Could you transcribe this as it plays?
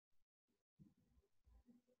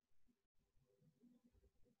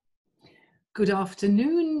Good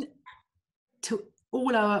afternoon to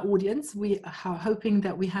all our audience. We are hoping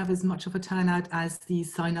that we have as much of a turnout as the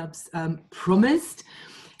sign-ups promised.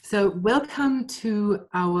 So welcome to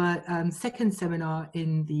our second seminar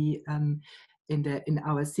in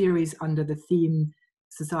our series under the theme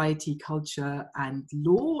Society, Culture and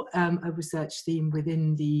Law, a research theme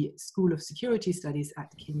within the School of Security Studies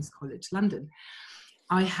at King's College London.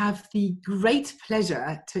 I have the great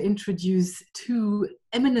pleasure to introduce two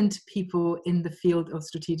eminent people in the field of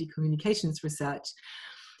strategic communications research.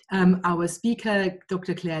 Our speaker,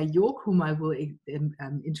 Dr. Claire Yorke, whom I will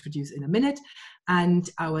introduce in a minute, and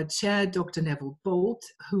our chair, Dr. Neville Bolt,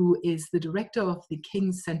 who is the director of the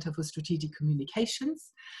King's Centre for Strategic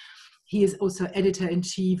Communications. He is also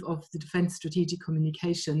editor-in-chief of the Defence Strategic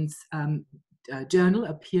Communications Journal,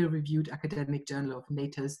 a peer-reviewed academic journal of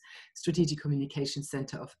NATO's Strategic Communications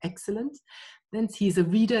Centre of Excellence. Then he's a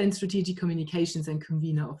reader in strategic communications and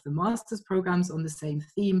convener of the master's programs on the same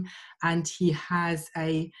theme, and he has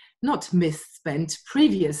a not misspent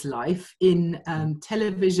previous life in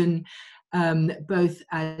television, both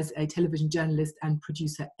as a television journalist and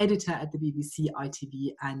producer editor at the BBC,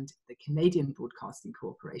 ITV and the Canadian Broadcasting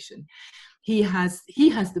Corporation. He has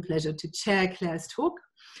the pleasure to chair Claire's talk.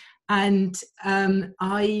 And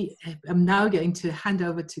I am now going to hand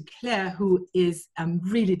over to Claire, who is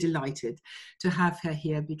really delighted to have her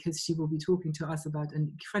here because she will be talking to us about an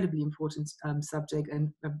incredibly important subject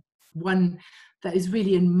and one that is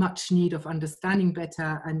really in much need of understanding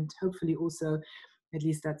better, and hopefully also, at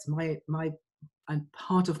least that's my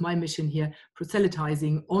part of my mission here,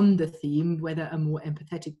 proselytizing on the theme whether a more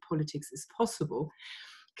empathetic politics is possible.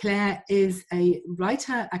 Claire is a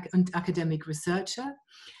writer and academic researcher,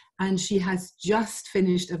 and she has just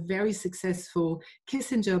finished a very successful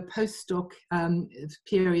Kissinger postdoc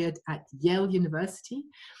period at Yale University.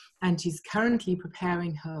 And she's currently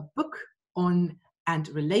preparing her book on and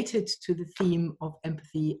related to the theme of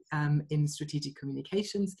empathy in strategic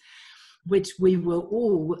communications, which we will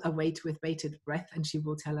all await with bated breath, and she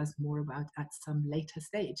will tell us more about at some later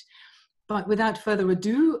stage. But without further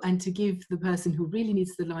ado, and to give the person who really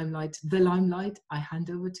needs the limelight, I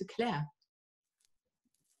hand over to Claire.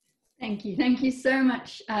 Thank you. Thank you so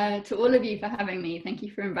much to all of you for having me. Thank you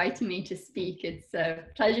for inviting me to speak. It's a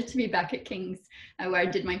pleasure to be back at King's, where I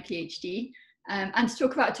did my PhD, and to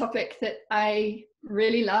talk about a topic that I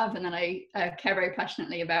really love and that I care very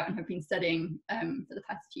passionately about and have been studying for the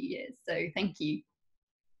past few years. So thank you.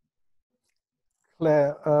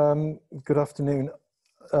 Claire, good afternoon.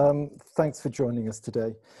 Thanks for joining us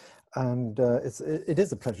today. And it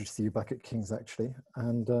is a pleasure to see you back at King's, actually.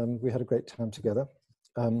 And we had a great time together.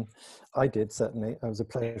 I did, certainly. It was a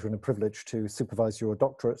pleasure and a privilege to supervise your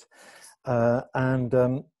doctorate. I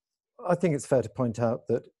think it's fair to point out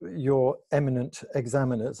that your eminent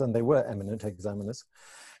examiners, and they were eminent examiners,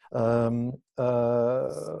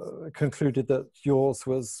 concluded that yours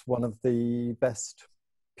was one of the best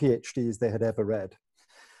PhDs they had ever read.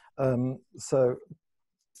 So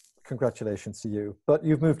congratulations to you. But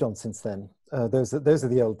you've moved on since then. Those are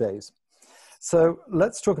the old days. So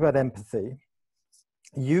let's talk about empathy.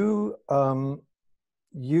 You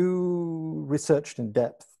researched in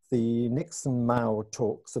depth the Nixon-Mao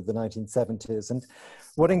talks of the 1970s, and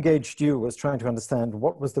what engaged you was trying to understand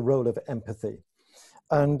what was the role of empathy.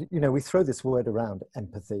 And, you know, we throw this word around,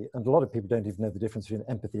 empathy, and a lot of people don't even know the difference between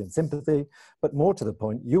empathy and sympathy, but more to the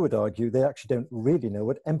point, you would argue they actually don't really know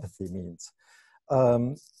what empathy means.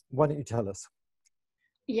 Why don't you tell us?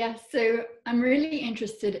 Yes, so I'm really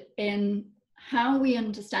interested in how we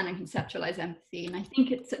understand and conceptualize empathy. And I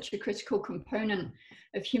think it's such a critical component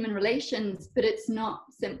of human relations, but it's not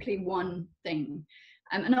simply one thing.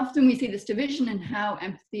 And often we see this division in how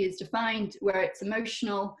empathy is defined, where it's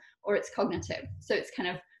emotional or it's cognitive. So it's kind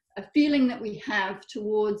of a feeling that we have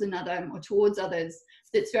towards another or towards others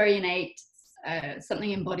that's very innate,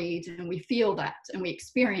 something embodied, and we feel that and we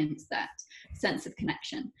experience that sense of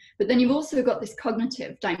connection. But then you've also got this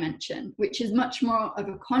cognitive dimension, which is much more of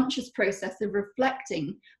a conscious process of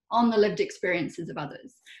reflecting on the lived experiences of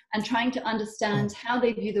others and trying to understand how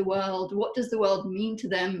they view the world, what does the world mean to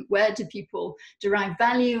them, where do people derive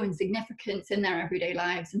value and significance in their everyday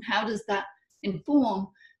lives, and how does that inform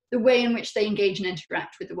the way in which they engage and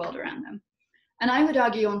interact with the world around them. And I would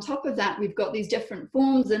argue on top of that, we've got these different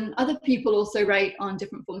forms, and other people also write on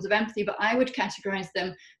different forms of empathy, but I would categorize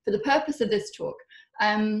them for the purpose of this talk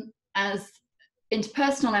as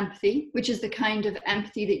interpersonal empathy, which is the kind of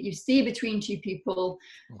empathy that you see between two people,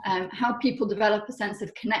 how people develop a sense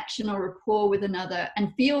of connection or rapport with another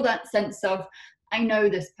and feel that sense of, I know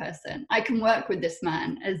this person, I can work with this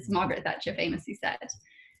man, as Margaret Thatcher famously said.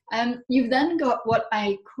 You've then got what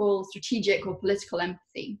I call strategic or political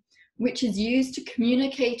empathy, which is used to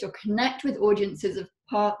communicate or connect with audiences as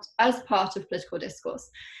part of political discourse.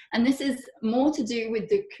 And this is more to do with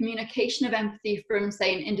the communication of empathy from,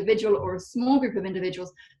 say, an individual or a small group of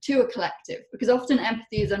individuals to a collective, because often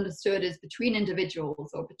empathy is understood as between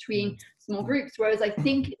individuals or between small groups, whereas I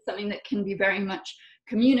think it's something that can be very much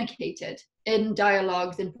communicated in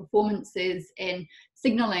dialogues, in performances, in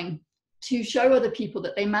signaling, to show other people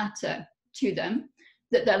that they matter to them,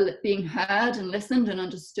 that they're being heard and listened and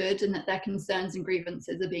understood, and that their concerns and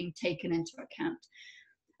grievances are being taken into account.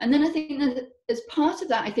 And then I think that as part of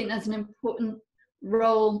that, I think there's an important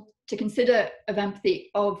role to consider of empathy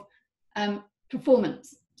of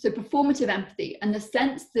performance. So performative empathy, and the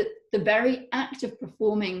sense that the very act of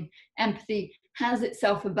performing empathy has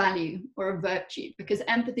itself a value or a virtue, because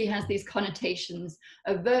empathy has these connotations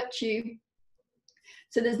of virtue.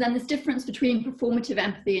 So there's then this difference between performative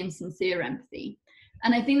empathy and sincere empathy.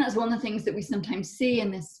 And I think that's one of the things that we sometimes see in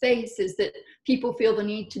this space, is that people feel the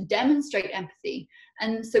need to demonstrate empathy.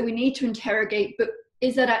 And so we need to interrogate, but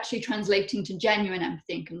is that actually translating to genuine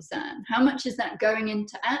empathy and concern? How much is that going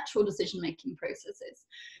into actual decision-making processes,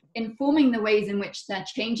 informing the ways in which they're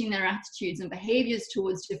changing their attitudes and behaviors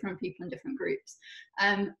towards different people and different groups?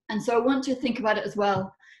 And so I want to think about it as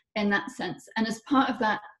well in that sense. And as part of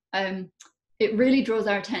that, it really draws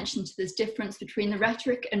our attention to this difference between the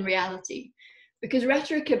rhetoric and reality. Because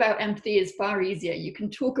rhetoric about empathy is far easier. You can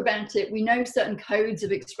talk about it. We know certain codes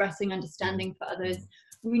of expressing understanding for others.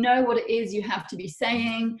 We know what it is you have to be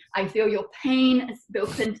saying. I feel your pain, as Bill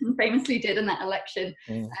Clinton famously did in that election.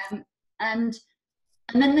 And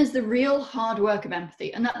then there's the real hard work of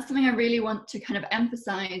empathy. And that's something I really want to kind of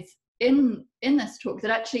emphasize in this talk, that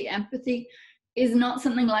actually empathy is not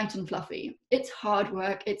something light and fluffy. It's hard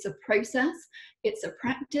work, it's a process, it's a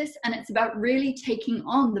practice, and it's about really taking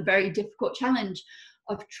on the very difficult challenge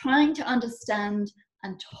of trying to understand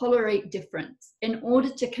and tolerate difference in order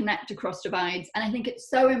to connect across divides. And I think it's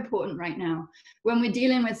so important right now, when we're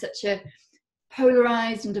dealing with such a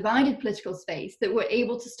polarized and divided political space, that we're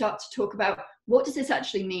able to start to talk about, what does this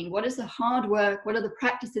actually mean? What is the hard work? What are the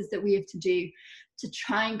practices that we have to do to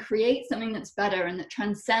try and create something that's better and that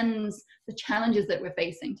transcends the challenges that we're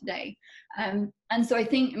facing today? And so I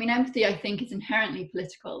think, empathy, I think, is inherently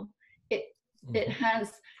political. It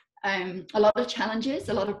has a lot of challenges,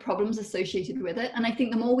 a lot of problems associated with it. And I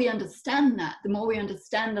think the more we understand that, the more we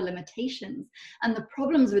understand the limitations and the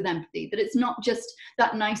problems with empathy, that it's not just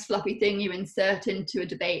that nice fluffy thing you insert into a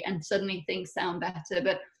debate and suddenly things sound better,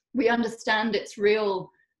 but we understand its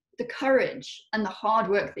real, the courage and the hard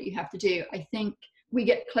work that you have to do. I think we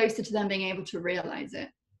get closer to them being able to realize it.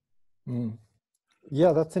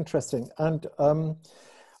 Yeah, that's interesting. And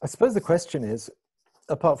I suppose the question is,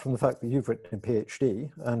 apart from the fact that you've written a PhD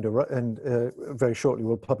and very shortly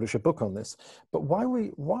will publish a book on this, but why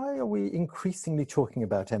are we increasingly talking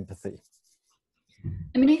about empathy?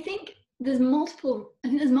 I think there's multiple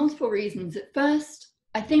reasons. At first,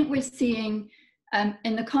 I think we're seeing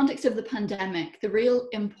in the context of the pandemic, the real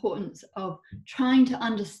importance of trying to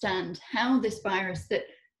understand how this virus that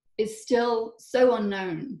is still so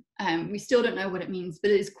unknown, we still don't know what it means,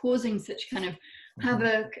 but it is causing such kind of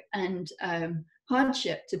havoc and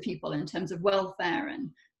hardship to people in terms of welfare and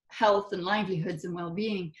health and livelihoods and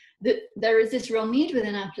well-being, that there is this real need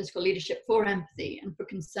within our political leadership for empathy and for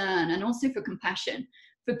concern and also for compassion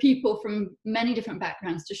for people from many different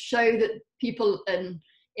backgrounds, to show that people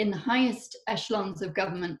in the highest echelons of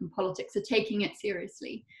government and politics are taking it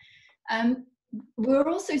seriously. We're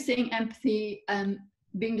also seeing empathy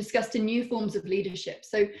being discussed in new forms of leadership.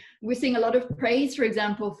 So we're seeing a lot of praise, for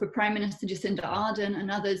example, for Prime Minister Jacinda Ardern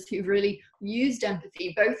and others who've really used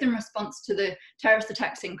empathy, both in response to the terrorist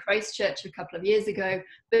attacks in Christchurch a couple of years ago,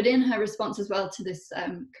 but in her response as well to this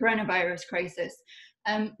coronavirus crisis,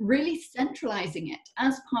 really centralizing it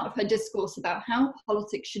as part of her discourse about how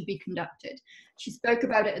politics should be conducted. She spoke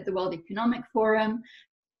about it at the World Economic Forum.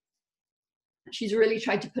 She's really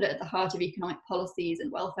tried to put it at the heart of economic policies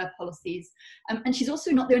and welfare policies. And she's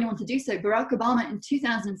also not the only one to do so. Barack Obama in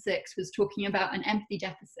 2006 was talking about an empathy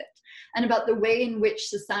deficit and about the way in which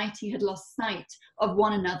society had lost sight of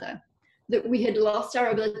one another, that we had lost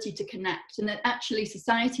our ability to connect, and that actually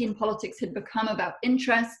society and politics had become about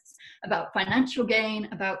interests, about financial gain,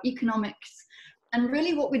 about economics. And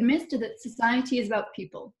really what we'd missed is that society is about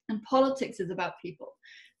people and politics is about people.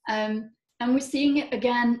 And we're seeing it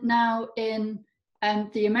again now in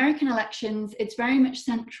the American elections. It's very much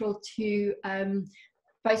central to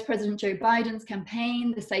Vice President Joe Biden's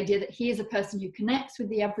campaign, this idea that he is a person who connects with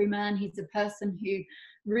the everyman. He's a person who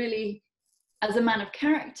really as a man of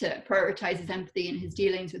character, prioritizes empathy in his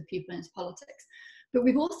dealings with people in his politics. But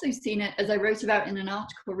we've also seen it, as I wrote about in an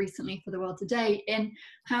article recently for The World Today, in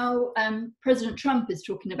how President Trump is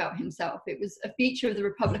talking about himself. It was a feature of the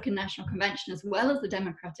Republican National Convention as well as the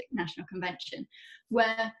Democratic National Convention,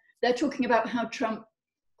 where they're talking about how Trump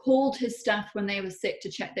called his staff when they were sick to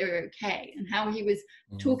check they were okay, and how he was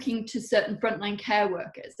talking to certain frontline care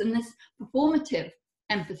workers. And this performative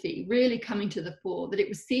empathy really coming to the fore, that it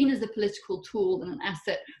was seen as a political tool and an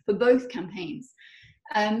asset for both campaigns.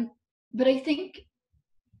 But I think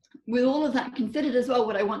with all of that considered as well,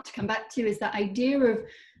 what I want to come back to is that idea of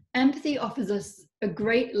empathy offers us a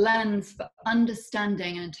great lens for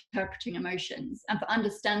understanding and interpreting emotions, and for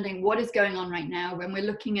understanding what is going on right now when we're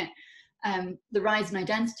looking at the rise in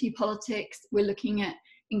identity politics, we're looking at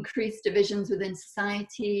increased divisions within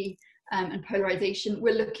society and polarization.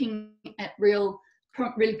 We're looking at really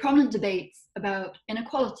prominent debates about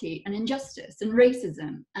inequality and injustice and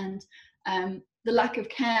racism and the lack of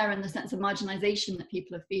care and the sense of marginalization that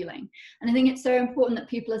people are feeling. And I think it's so important that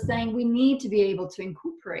people are saying we need to be able to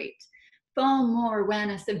incorporate far more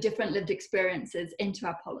awareness of different lived experiences into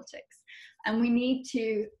our politics. And we need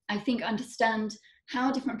to, I think, understand how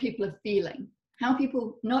different people are feeling, how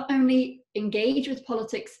people not only engage with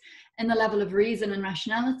politics in the level of reason and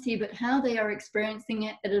rationality, but how they are experiencing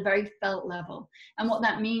it at a very felt level, and what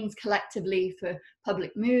that means collectively for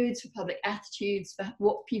public moods, for public attitudes, for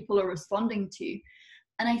what people are responding to.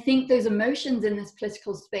 And I think those emotions in this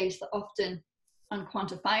political space are often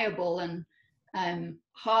unquantifiable and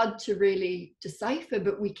hard to really decipher,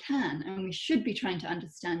 but we can and we should be trying to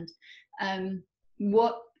understand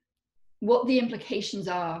what the implications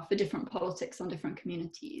are for different politics on different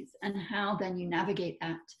communities, and how then you navigate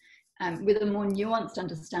that with a more nuanced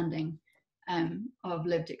understanding of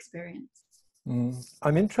lived experience.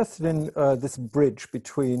 I'm interested in this bridge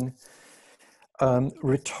between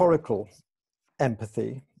rhetorical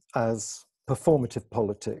empathy as performative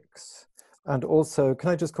politics, and also, can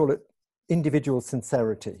I just call it individual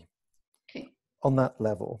sincerity on that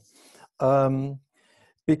level?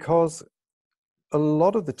 Because a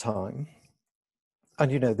lot of the time,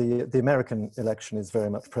 and you know, the American election is very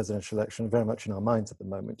much presidential election, very much in our minds at the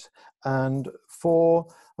moment. And for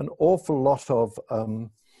an awful lot of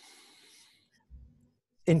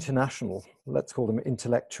international, let's call them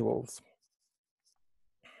intellectuals,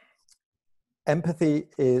 empathy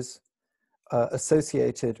is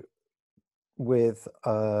associated with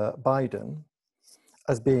Biden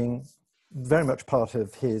as being very much part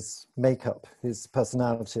of his makeup, his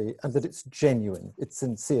personality, and that it's genuine, it's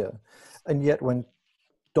sincere. And yet when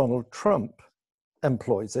Donald Trump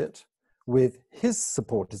employs it with his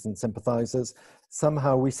supporters and sympathizers,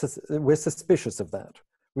 somehow we're suspicious of that.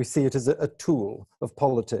 We see it as a tool of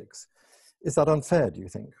politics. Is that unfair, do you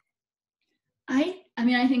think? I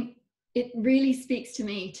mean, I think it really speaks to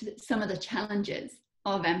me to some of the challenges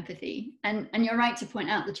of empathy. And you're right to point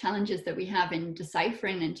out the challenges that we have in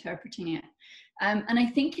deciphering and interpreting it. And I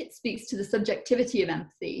think it speaks to the subjectivity of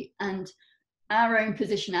empathy and our own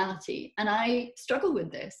positionality. And I struggle with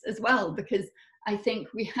this as well, because I think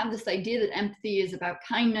we have this idea that empathy is about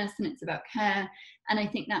kindness and it's about care. And I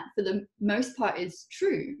think that for the most part is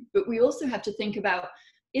true. But we also have to think about,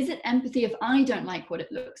 is it empathy if I don't like what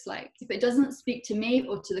it looks like? If it doesn't speak to me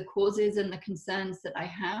or to the causes and the concerns that I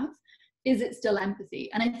have, is it still empathy?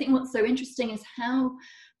 And I think what's so interesting is how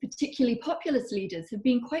particularly populist leaders have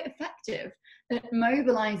been quite effective at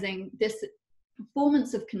mobilizing this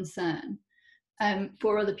performance of concern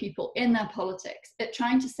for other people in their politics, at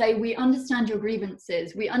trying to say, we understand your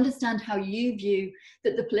grievances, we understand how you view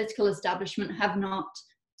that the political establishment have not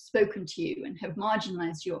spoken to you and have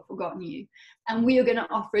marginalized you or forgotten you. And we are going to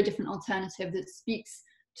offer a different alternative that speaks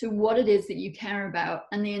to what it is that you care about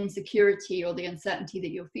and the insecurity or the uncertainty that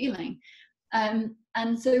you're feeling.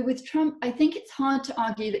 And so with Trump, I think it's hard to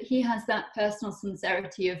argue that he has that personal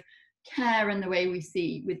sincerity of care in the way we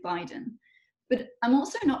see with Biden. But I'm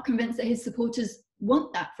also not convinced that his supporters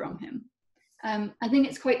want that from him. I think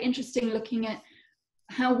it's quite interesting looking at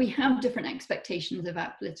how we have different expectations of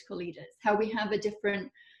our political leaders, how we have a different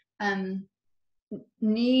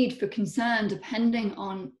need for concern depending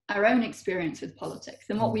on our own experience with politics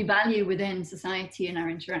and what we value within society and our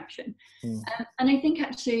interaction. And I think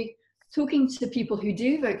actually talking to people who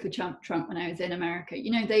do vote for Trump when I was in America,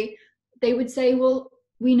 you know, they would say, well,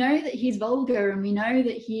 we know that he's vulgar and we know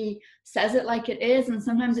that he says it like it is, and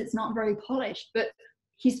sometimes it's not very polished, but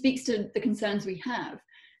he speaks to the concerns we have.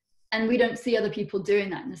 And we don't see other people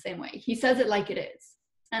doing that in the same way. He says it like it is.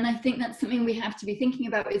 And I think that's something we have to be thinking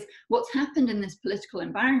about, is what's happened in this political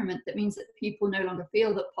environment that means that people no longer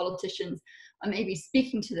feel that politicians are maybe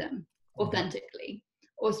speaking to them authentically,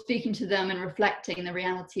 or speaking to them and reflecting the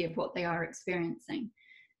reality of what they are experiencing.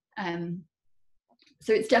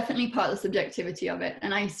 So it's definitely part of the subjectivity of it.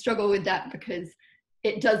 And I struggle with that because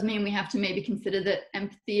it does mean we have to maybe consider that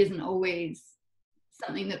empathy isn't always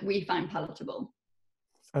something that we find palatable.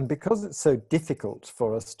 And because it's so difficult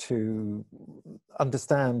for us to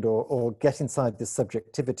understand or get inside this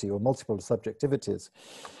subjectivity or multiple subjectivities,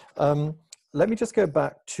 let me just go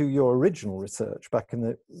back to your original research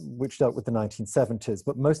which dealt with the 1970s,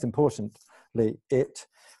 but most importantly, it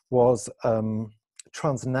was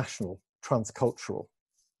transnational, transcultural.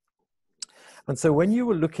 And so when you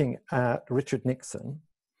were looking at Richard Nixon,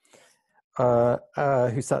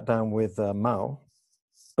 who sat down with Mao,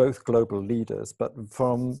 both global leaders, but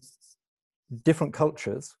from different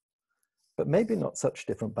cultures, but maybe not such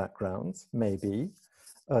different backgrounds, maybe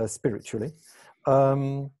spiritually,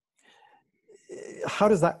 how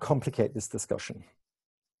does that complicate this discussion?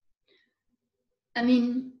 I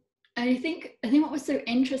mean, I think what was so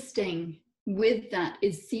interesting with that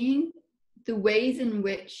is seeing the ways in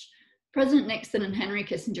which President Nixon and Henry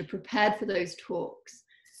Kissinger prepared for those talks,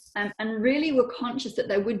 and really were conscious that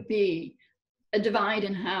there would be a divide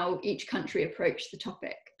in how each country approached the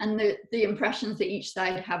topic and the impressions that each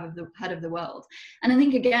side had of the world. And I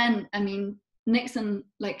think, again, I mean, Nixon,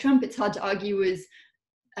 like Trump, it's hard to argue, was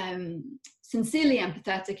sincerely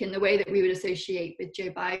empathetic in the way that we would associate with Joe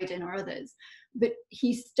Biden or others. But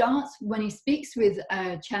he starts, when he speaks with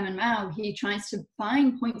Chairman Mao, he tries to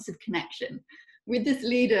find points of connection with this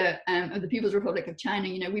leader of the People's Republic of China.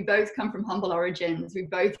 You know, we both come from humble origins. We've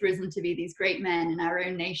both risen to be these great men in our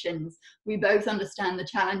own nations. We both understand the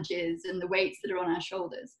challenges and the weights that are on our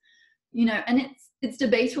shoulders. You know, and it's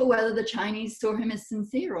debatable whether the Chinese saw him as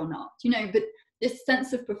sincere or not, you know, but this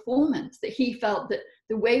sense of performance that he felt that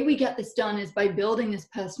the way we get this done is by building this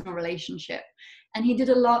personal relationship. And he did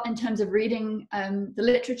a lot in terms of reading the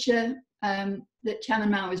literature that Chairman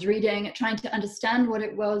Mao was reading, trying to understand what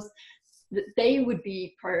it was that they would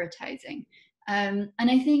be prioritizing. And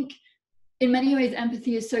I think in many ways,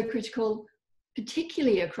 empathy is so critical,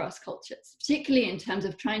 particularly across cultures, particularly in terms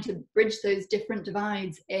of trying to bridge those different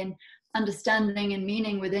divides in understanding and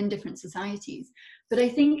meaning within different societies. But I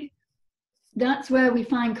think that's where we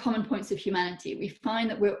find common points of humanity. We find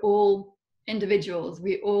that we're all individuals.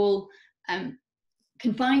 We all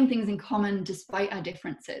can find things in common despite our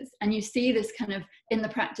differences. And you see this kind of in the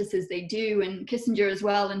practices they do, and Kissinger as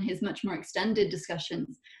well in his much more extended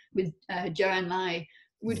discussions with Zhou Enlai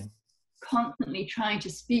would constantly try to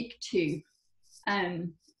speak to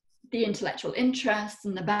the intellectual interests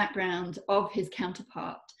and the background of his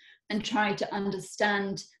counterpart and try to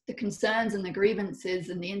understand the concerns and the grievances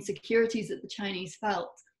and the insecurities that the Chinese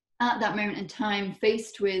felt at that moment in time,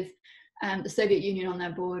 faced with the Soviet Union on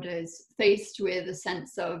their borders, faced with a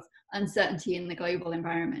sense of uncertainty in the global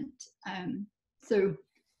environment.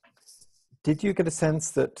 Did you get a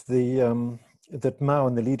sense that that Mao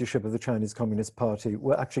and the leadership of the Chinese Communist Party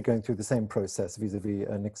were actually going through the same process vis-a-vis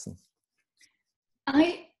Nixon?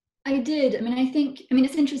 I did. I mean,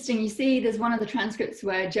 it's interesting. You see, there's one of the transcripts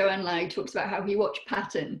where Zhou Enlai talks about how he watched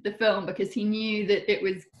Patton, the film, because he knew that it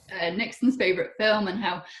was Nixon's favorite film, and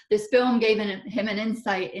how this film gave him an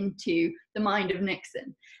insight into the mind of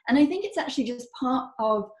Nixon. And I think it's actually just part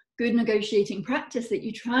of good negotiating practice that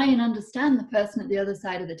you try and understand the person at the other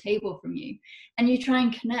side of the table from you, and you try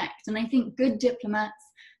and connect. And I think good diplomats,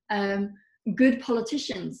 good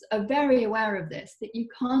politicians are very aware of this, that you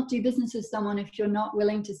can't do business with someone if you're not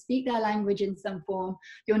willing to speak their language in some form,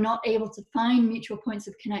 you're not able to find mutual points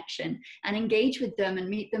of connection and engage with them and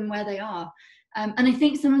meet them where they are. And I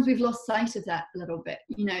think sometimes we've lost sight of that a little bit,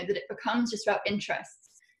 you know, that it becomes just about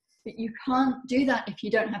interests. But you can't do that if you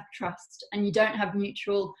don't have trust and you don't have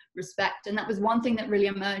mutual respect. And that was one thing that really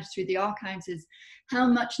emerged through the archives, is how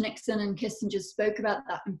much Nixon and Kissinger spoke about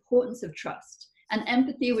that importance of trust. And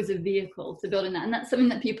empathy was a vehicle to building that. And that's something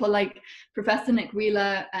that people like Professor Nick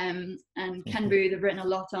Wheeler and Ken Booth have written a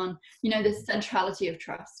lot on, you know, this centrality of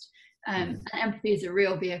trust. And empathy is a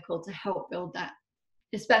real vehicle to help build that,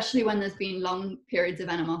 especially when there's been long periods of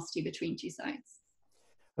animosity between two sides.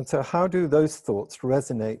 And so how do those thoughts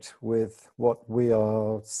resonate with what we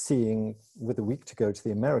are seeing with a week to go to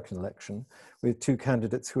the American election, with two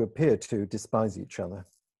candidates who appear to despise each other?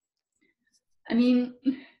 I mean,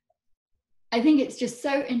 I think it's just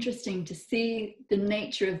so interesting to see the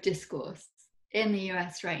nature of discourse in the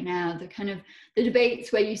US right now, the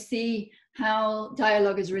debates where you see how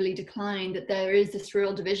dialogue has really declined, that there is this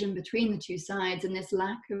real division between the two sides and this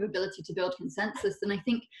lack of ability to build consensus. And I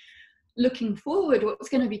think looking forward, what's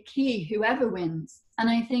going to be key, whoever wins, and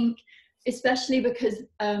I think especially because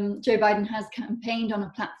Joe Biden has campaigned on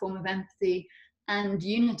a platform of empathy and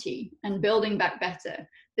unity and building back better.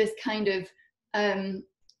 This kind of,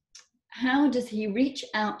 how does he reach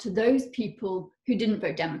out to those people who didn't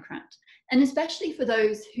vote Democrat? And especially for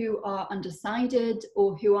those who are undecided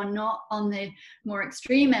or who are not on the more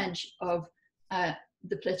extreme edge of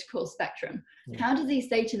the political spectrum. Yeah. How does he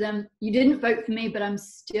say to them, you didn't vote for me, but I'm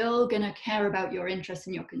still going to care about your interests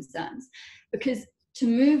and your concerns? Because to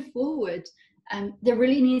move forward, there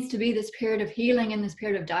really needs to be this period of healing and this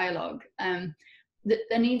period of dialogue.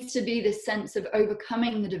 There needs to be this sense of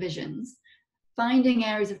overcoming the divisions, finding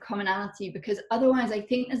areas of commonality, because otherwise I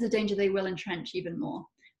think there's a danger they will entrench even more.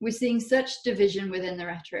 We're seeing such division within the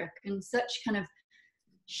rhetoric and such kind of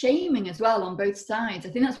shaming as well on both sides. I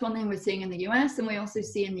think that's one thing we're seeing in the US, and we also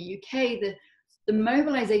see in the UK, the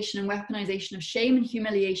mobilization and weaponization of shame and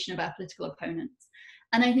humiliation of our political opponents.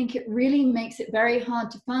 And I think it really makes it very hard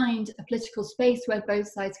to find a political space where both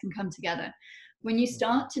sides can come together. When you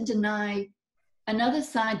start to deny another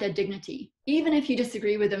side their dignity, even if you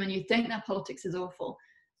disagree with them and you think their politics is awful,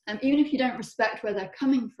 and even if you don't respect where they're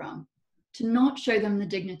coming from, to not show them the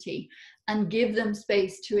dignity and give them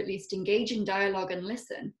space to at least engage in dialogue and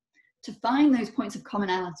listen, to find those points of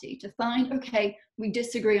commonality, to find, okay, we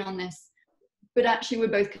disagree on this, but actually we're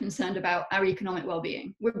both concerned about our economic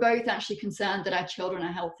well-being. We're both actually concerned that our children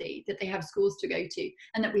are healthy, that they have schools to go to,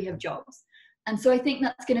 and that we have jobs. And so I think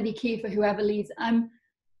that's going to be key for whoever leads. I'm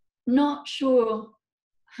not sure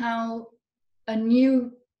how a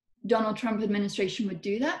new Donald Trump administration would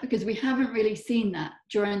do that, because we haven't really seen that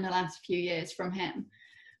during the last few years from him.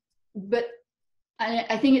 But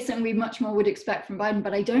I think it's something we much more would expect from Biden,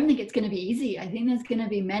 but I don't think it's going to be easy. I think there's going to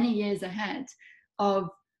be many years ahead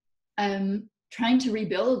of trying to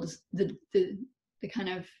rebuild the kind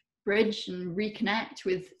of bridge and reconnect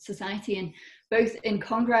with society, and both in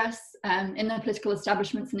Congress, in the political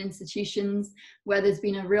establishments and institutions, where there's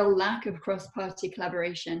been a real lack of cross-party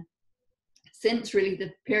collaboration since really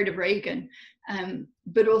the period of Reagan,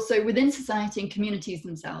 but also within society and communities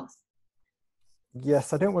themselves.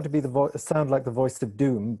 Yes, I don't want to be sound like the voice of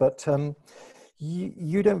doom, but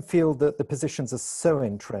you don't feel that the positions are so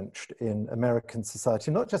entrenched in American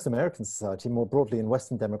society, not just American society, more broadly in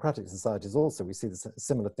Western democratic societies also, we see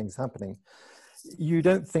similar things happening. You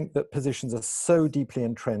don't think that positions are so deeply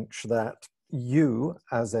entrenched that you,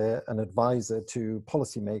 as an advisor to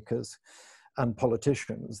policymakers and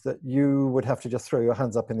politicians, that you would have to just throw your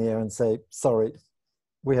hands up in the air and say, sorry,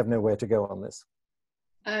 we have nowhere to go on this?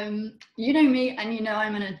 You know me, and you know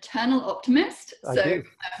I'm an eternal optimist. So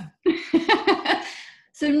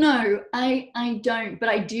so no, I don't. But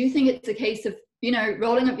I do think it's a case of, you know,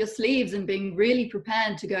 rolling up your sleeves and being really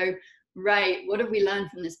prepared to go, right, what have we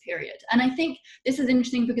learned from this period? And I think this is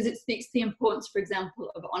interesting because it speaks to the importance, for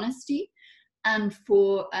example, of honesty, and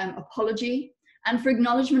for apology, and for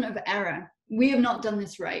acknowledgement of error. We have not done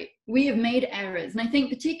this right. We have made errors. And I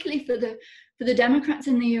think particularly for the Democrats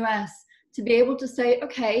in the US, to be able to say,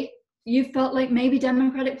 okay, you felt like maybe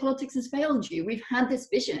democratic politics has failed you. We've had this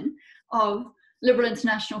vision of liberal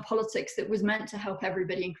international politics that was meant to help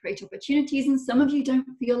everybody and create opportunities, and some of you don't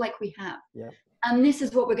feel like we have. Yeah. And this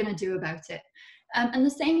is what we're going to do about it. And the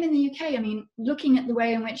same in the UK. I mean, looking at the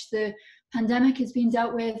way in which the pandemic has been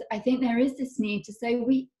dealt with, I think there is this need to say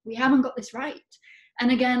we haven't got this right.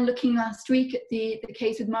 And again, looking last week at the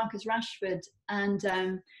case with Marcus Rashford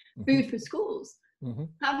and food for schools,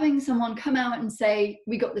 having someone come out and say,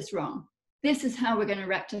 we got this wrong. This is how we're going to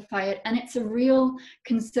rectify it. And it's a real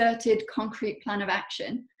concerted, concrete plan of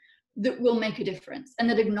action that will make a difference, and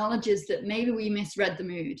that acknowledges that maybe we misread the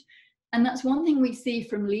mood. And that's one thing we see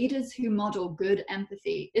from leaders who model good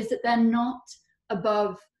empathy, is that they're not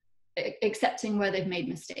above accepting where they've made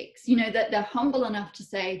mistakes. You know, that they're humble enough to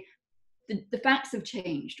say, the facts have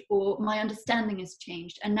changed, or my understanding has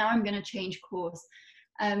changed, and now I'm going to change course.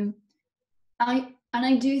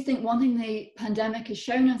 I do think one thing the pandemic has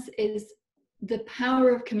shown us is the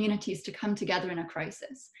power of communities to come together in a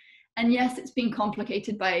crisis. And yes, it's been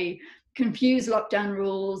complicated by confused lockdown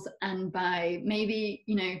rules and by maybe,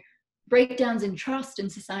 you know, breakdowns in trust in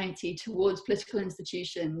society towards political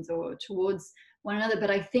institutions or towards one another.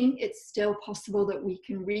 But I think it's still possible that we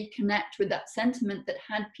can reconnect with that sentiment that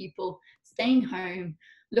had people staying home,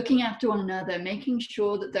 looking after one another, making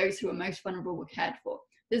sure that those who are most vulnerable were cared for.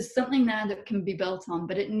 There's something there that can be built on,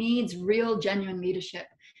 but it needs real, genuine leadership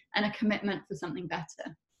and a commitment for something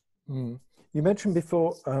better. You mentioned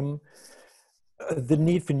before the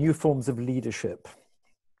need for new forms of leadership.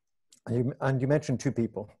 And you mentioned two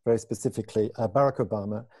people, very specifically, Barack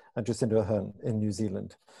Obama and Jacinda Ardern in New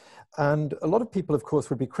Zealand. And a lot of people, of course,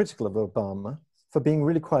 would be critical of Obama for being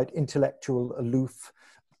really quite intellectual, aloof,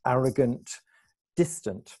 arrogant,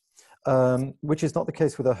 distant, which is not the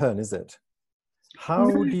case with Ahern, is it? How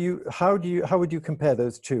would you compare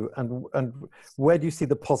those two, and where do you see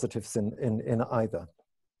the positives in either?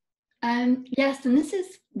 Yes, and this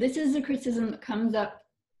is a criticism that comes up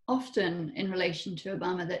often in relation to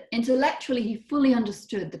Obama, that intellectually he fully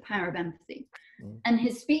understood the power of empathy. And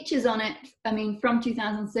his speeches on it, I mean, from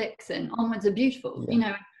 2006 and onwards are beautiful. Yeah. You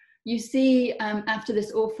know, you see after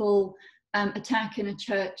this awful attack in a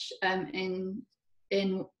church in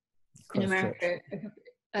America.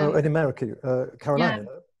 In America, Carolina.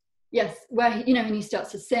 Yeah. Yes, where, you know, and he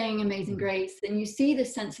starts to sing Amazing Grace, and you see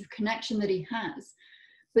this sense of connection that he has.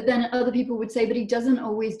 But then other people would say, but he doesn't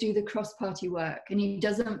always do the cross-party work, and he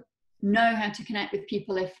doesn't know how to connect with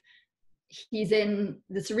people if he's in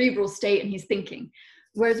the cerebral state and he's thinking.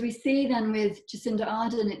 Whereas we see then with Jacinda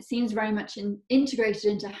Ardern, it seems very much integrated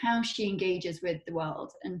into how she engages with the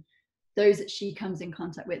world and those that she comes in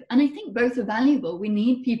contact with. And I think both are valuable. We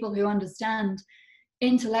need people who understand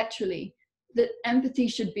intellectually that empathy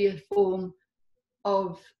should be a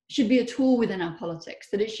tool within our politics,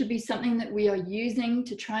 that it should be something that we are using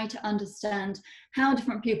to try to understand how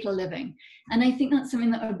different people are living. And I think that's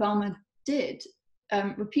something that Obama did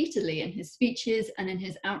repeatedly in his speeches and in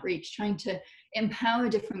his outreach, trying to empower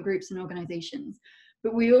different groups and organizations.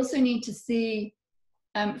 But we also need to see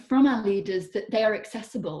from our leaders that they are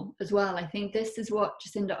accessible as well. I think this is what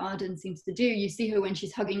Jacinda Ardern seems to do. You see her when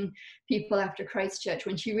she's hugging people after Christchurch,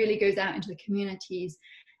 when she really goes out into the communities.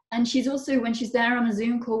 And she's also, when she's there on a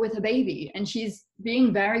Zoom call with her baby, and she's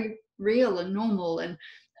being very real and normal, and,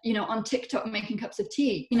 you know, on TikTok making cups of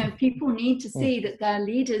tea. You know, people need to see that their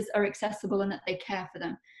leaders are accessible and that they care for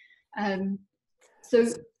them. So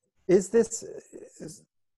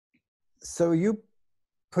are you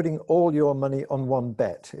putting all your money on one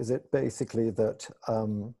bet? Is it basically that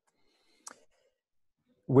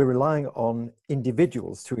we're relying on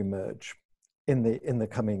individuals to emerge in the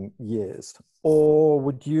coming years? Or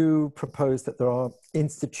would you propose that there are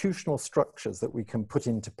institutional structures that we can put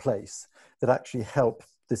into place that actually help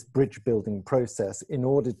this bridge building process in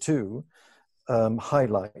order to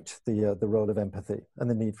highlight the role of empathy and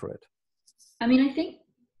the need for it? I mean,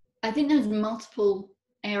 I think there's multiple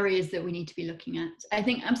areas that we need to be looking at. I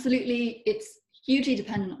think absolutely it's hugely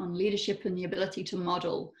dependent on leadership and the ability to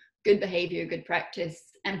model good behavior, good practice,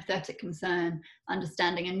 empathetic concern,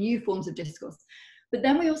 understanding, and new forms of discourse. But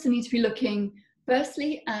then we also need to be looking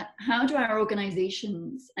firstly at how do our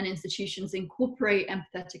organizations and institutions incorporate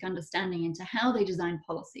empathetic understanding into how they design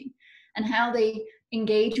policy and how they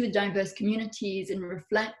engage with diverse communities and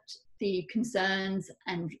reflect the concerns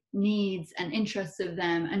and needs and interests of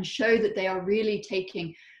them, and show that they are really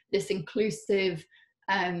taking this inclusive,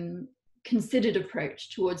 considered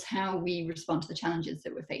approach towards how we respond to the challenges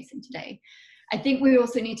that we're facing today. I think we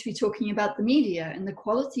also need to be talking about the media and the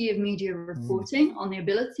quality of media reporting, on the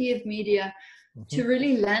ability of media to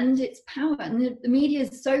really lend its power. And the media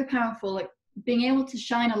is so powerful, like being able to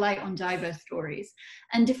shine a light on diverse stories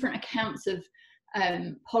and different accounts of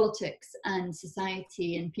politics and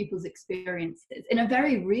society and people's experiences in a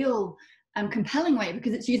very real compelling way,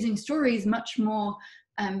 because it's using stories much more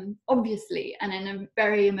obviously and in a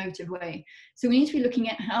very emotive way. So we need to be looking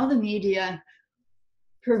at how the media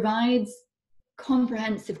provides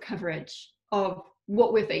comprehensive coverage of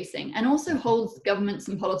what we're facing, and also holds governments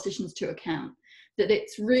and politicians to account, that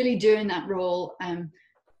it's really doing that role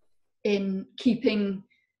in keeping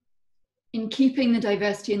the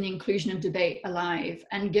diversity and the inclusion of debate alive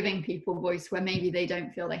and giving people voice where maybe they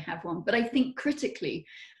don't feel they have one. But I think critically,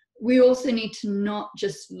 we also need to not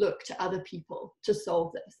just look to other people to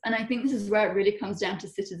solve this. And I think this is where it really comes down to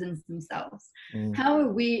citizens themselves. How are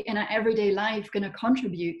we in our everyday life going to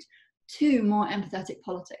contribute to more empathetic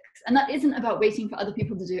politics? And that isn't about waiting for other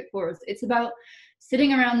people to do it for us. It's about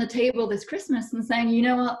sitting around the table this Christmas and saying, you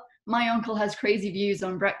know what, my uncle has crazy views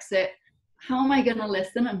on Brexit. How am I going to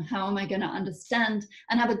listen, and how am I going to understand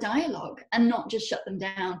and have a dialogue and not just shut them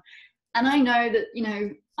down? And I know that, you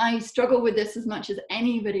know, I struggle with this as much as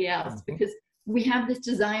anybody else, because we have this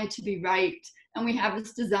desire to be right, and we have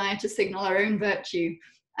this desire to signal our own virtue.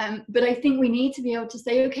 But I think we need to be able to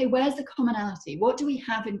say, okay, where's the commonality? What do we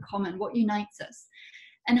have in common? What unites us?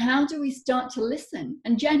 And how do we start to listen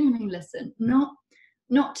and genuinely listen?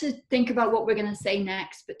 Not to think about what we're going to say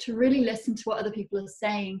next, but to really listen to what other people are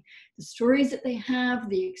saying, the stories that they have,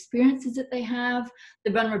 the experiences that they have,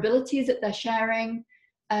 the vulnerabilities that they're sharing,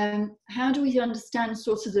 How do we understand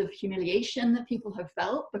sources of humiliation that people have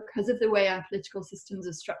felt because of the way our political systems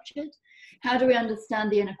are structured? How do we understand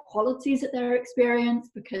the inequalities that they're experiencing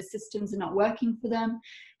because systems are not working for them?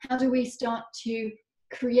 How do we start to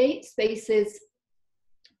create spaces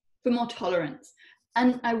for more tolerance?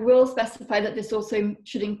 And I will specify that this also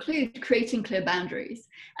should include creating clear boundaries.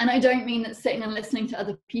 And I don't mean that sitting and listening to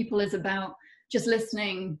other people is about just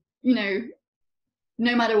listening, you know,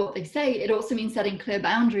 no matter what they say. It also means setting clear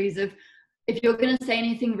boundaries of, if you're going to say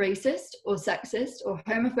anything racist or sexist or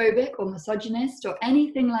homophobic or misogynist or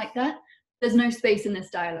anything like that, there's no space in this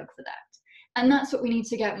dialogue for that. And that's what we need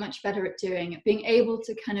to get much better at doing, being able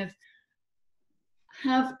to kind of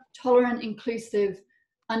have tolerant, inclusive,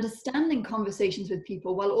 understanding conversations with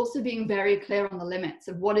people while also being very clear on the limits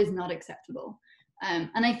of what is not acceptable. And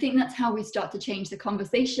I think that's how we start to change the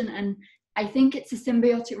conversation. And I think it's a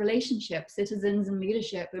symbiotic relationship, citizens and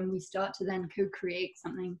leadership, and we start to then co-create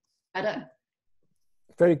something better.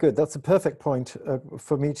 Very good. That's a perfect point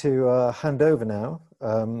for me to hand over now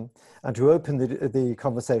and to open the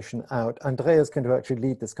conversation out. Andrea is going to actually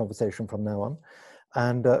lead this conversation from now on.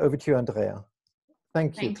 And over to you, Andrea.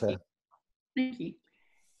 Thank you, Claire. Thank you.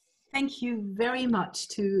 Thank you very much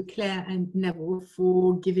to Claire and Neville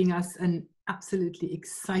for giving us an absolutely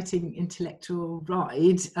exciting intellectual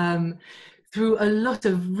ride through a lot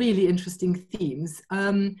of really interesting themes.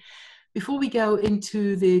 Before we go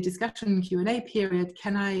into the discussion Q&A period,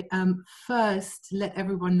 can I first let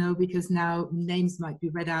everyone know, because now names might be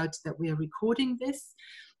read out, that we are recording this.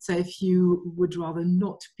 So if you would rather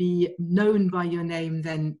not be known by your name,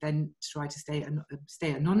 then try to stay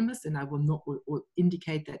anonymous, and I will not or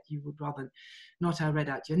indicate that you would rather not have read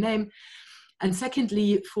out your name. And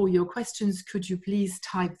secondly, for your questions, could you please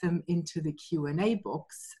type them into the Q&A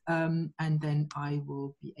box, and then I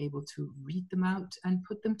will be able to read them out and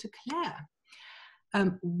put them to Claire.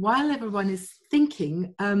 While everyone is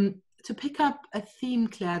thinking, to pick up a theme,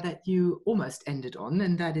 Claire, that you almost ended on,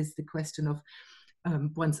 and that is the question of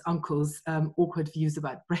one's uncle's awkward views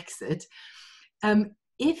about Brexit.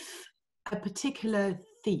 If a particular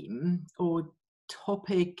theme or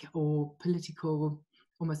topic or political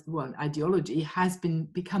ideology has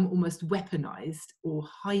become almost weaponized or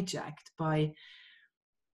hijacked by,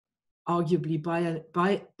 arguably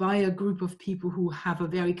by a group of people who have a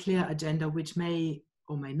very clear agenda, which may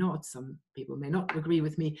or may not, some people may not agree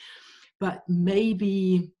with me, but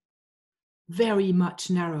maybe very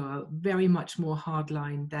much narrower, very much more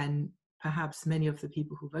hardline than perhaps many of the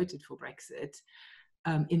people who voted for Brexit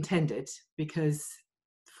intended, because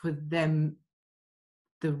for them,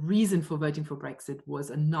 the reason for voting for Brexit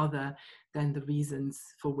was another than the reasons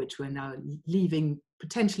for which we're now leaving,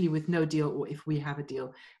 potentially with no deal, or if we have a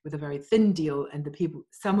deal, with a very thin deal, and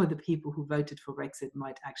some of the people who voted for Brexit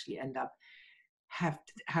might actually end up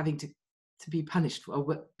having to be punished for,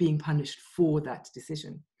 or being punished for that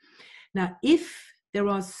decision. Now, if there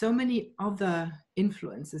are so many other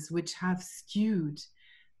influences which have skewed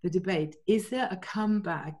the debate, is there a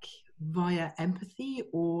comeback via empathy,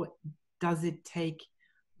 or does it take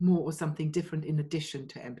more or something different in addition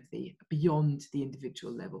to empathy, beyond the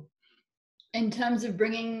individual level? In terms of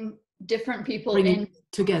bringing different people in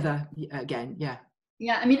together again, yeah.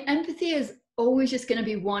 Yeah, I mean, empathy is always just going to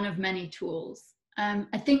be one of many tools.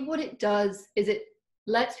 I think what it does is it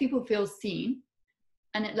lets people feel seen,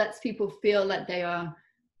 and it lets people feel that they are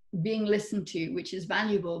being listened to, which is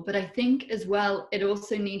valuable. But I think as well, it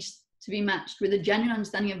also needs to be matched with a genuine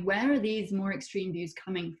understanding of where are these more extreme views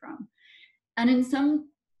coming from. And in some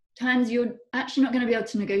times, you're actually not going to be able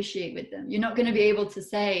to negotiate with them. You're not going to be able to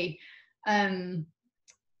say,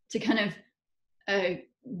 to kind of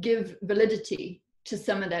give validity to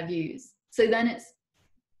some of their views. So then it's,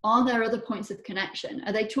 are there other points of connection?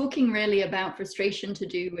 Are they talking really about frustration to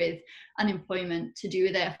do with unemployment, to do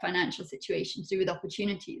with their financial situation, to do with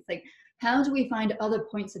opportunities? Like, how do we find other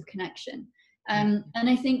points of connection? And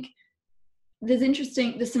I think there's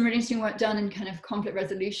some really interesting work done in kind of conflict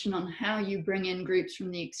resolution on how you bring in groups from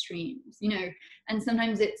the extremes, you know, and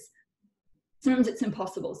sometimes it's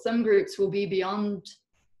impossible. Some groups will be beyond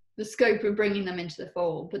the scope of bringing them into the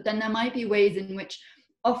fold, but then there might be ways in which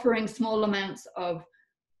offering small amounts of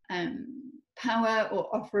power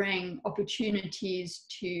or offering opportunities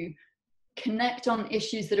to connect on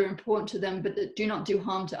issues that are important to them but that do not do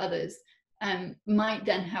harm to others might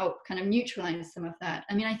then help kind of neutralize some of that.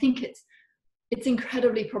 I mean, I think it's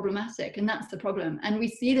incredibly problematic, and that's the problem. And we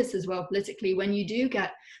see this as well politically when you do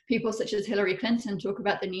get people such as Hillary Clinton talk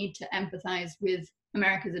about the need to empathize with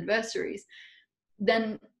America's adversaries.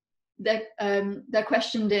 Then they're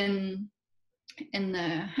questioned in in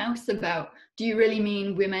the House about, do you really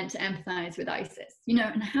mean we're meant to empathize with ISIS? You know,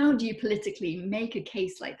 and how do you politically make a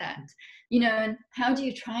case like that? You know, and how do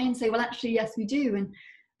you try and say, well, actually, yes, we do. And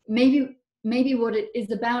maybe what it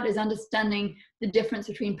is about is understanding the difference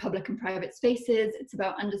between public and private spaces. It's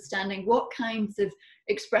about understanding what kinds of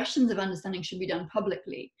expressions of understanding should be done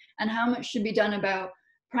publicly, and how much should be done about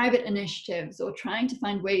private initiatives, or trying to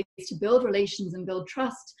find ways to build relations and build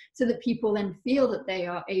trust so that people then feel that they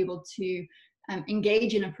are able to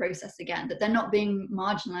engage in a process again, that they're not being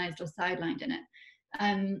marginalized or sidelined in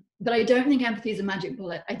it. But I don't think empathy is a magic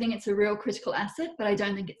bullet. I think it's a real critical asset, but I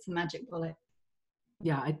don't think it's a magic bullet.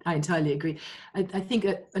 Yeah, I entirely agree. I think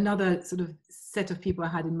another sort of set of people I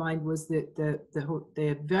had in mind was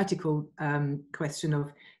the vertical question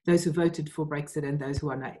of those who voted for Brexit and those who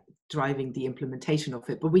are not driving the implementation of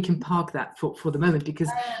it. But we can park that for the moment, because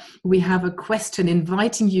we have a question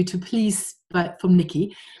inviting you to please, from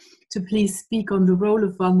Nikki, to please speak on the role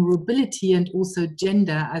of vulnerability and also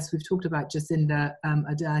gender, as we've talked about just in the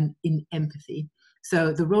Adan, in empathy.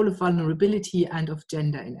 So the role of vulnerability and of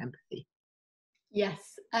gender in empathy.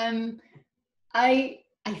 Yes, I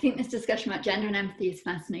think this discussion about gender and empathy is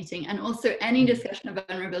fascinating, and also any discussion of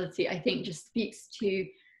vulnerability, I think, just speaks to,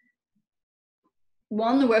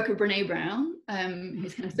 one, the work of Brene Brown,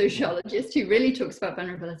 who's kind of sociologist, who really talks about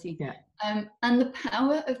vulnerability, and the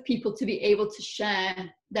power of people to be able to share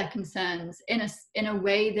their concerns in a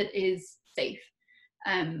way that is safe.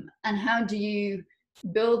 And how do you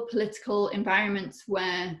build political environments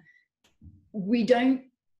where we don't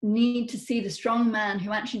need to see the strong man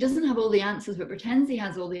who actually doesn't have all the answers but pretends he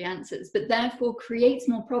has all the answers, but therefore creates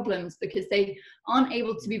more problems because they aren't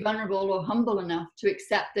able to be vulnerable or humble enough to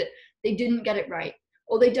accept that they didn't get it right,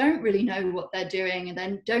 or they don't really know what they're doing and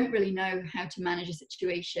then don't really know how to manage a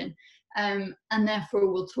situation, and therefore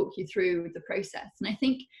will talk you through the process. And I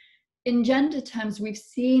think in gender terms, we've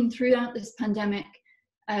seen throughout this pandemic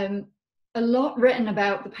a lot written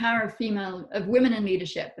about the power of women in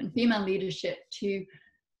leadership and female leadership to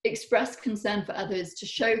express concern for others, to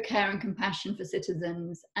show care and compassion for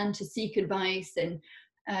citizens, and to seek advice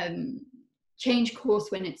and change course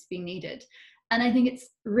when it's been needed. And I think it's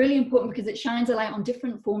really important because it shines a light on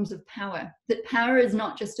different forms of power, that power is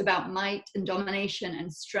not just about might and domination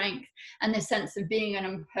and strength and the sense of being an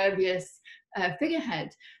impervious figurehead,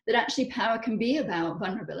 that actually power can be about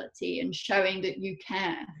vulnerability and showing that you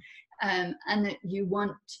care, and that you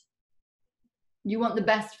want the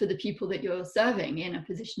best for the people that you're serving in a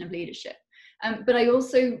position of leadership. But I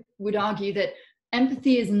also would argue that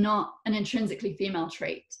empathy is not an intrinsically female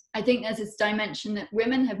trait. I think there's this dimension that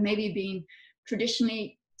women have maybe been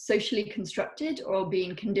traditionally socially constructed or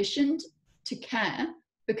being conditioned to care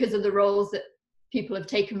because of the roles that people have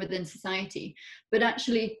taken within society. But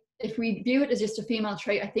actually, if we view it as just a female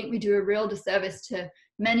trait, I think we do a real disservice to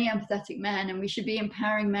many empathetic men, and we should be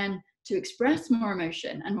empowering men to express more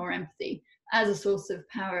emotion and more empathy as a source of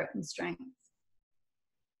power and strength.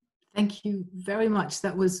 Thank you very much.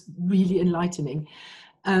 That was really enlightening.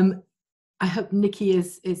 I hope Nikki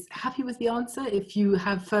is happy with the answer. If you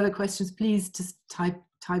have further questions, please just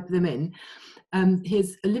type them in.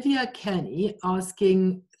 Here's Olivia Kearney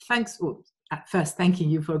asking, thanking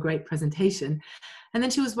you for a great presentation. And then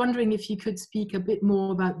she was wondering if you could speak a bit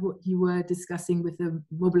more about what you were discussing with the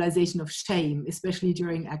mobilization of shame, especially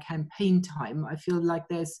during a campaign time. I feel like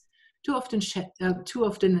there's too often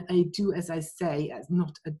a do as I say, as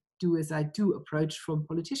not a do as I do approach from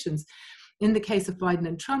politicians. In the case of Biden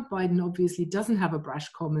and Trump, Biden obviously doesn't have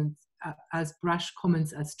as brash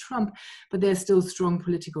comments as Trump, but there's still strong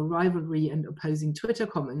political rivalry and opposing Twitter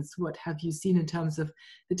comments. What have you seen in terms of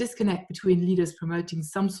the disconnect between leaders promoting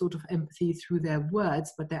some sort of empathy through their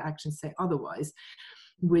words, but their actions say otherwise?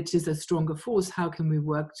 Which is a stronger force? How can we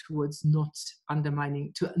work towards not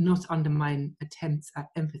undermine attempts at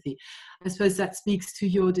empathy? I suppose that speaks to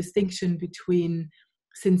your distinction between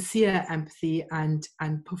sincere empathy and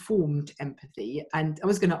performed empathy. And I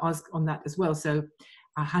was going to ask on that as well. So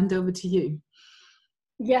I'll hand over to you.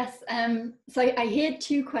 Yes, so I hear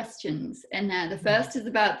two questions in there. The first is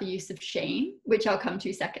about the use of shame, which I'll come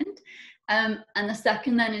to second. And the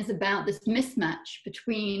second then is about this mismatch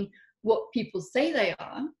between what people say they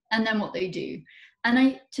are and then what they do.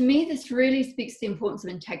 And to me, this really speaks to the importance of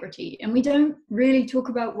integrity. And we don't really talk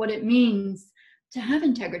about what it means to have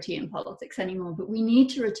integrity in politics anymore, but we need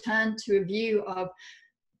to return to a view of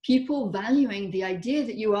people valuing the idea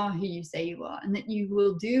that you are who you say you are and that you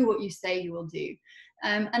will do what you say you will do.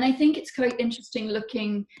 And I think it's quite interesting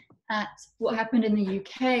looking at what happened in the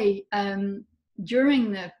UK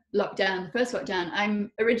during the lockdown, the first lockdown.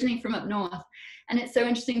 I'm originally from up north, and it's so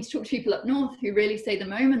interesting to talk to people up north who really say the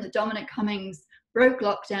moment that Dominic Cummings broke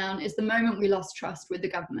lockdown is the moment we lost trust with the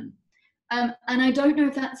government. And I don't know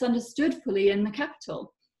if that's understood fully in the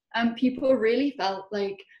capital. People really felt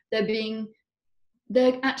like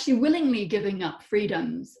they're actually willingly giving up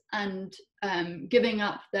freedoms and giving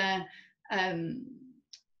up their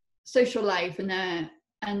social life and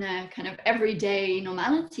their kind of everyday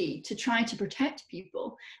normality to try to protect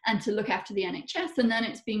people and to look after the NHS, and then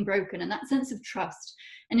it's being broken, and that sense of trust.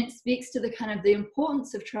 And it speaks to the kind of the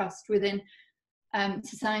importance of trust within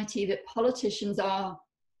society, that politicians are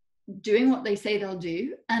doing what they say they'll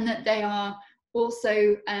do, and that they are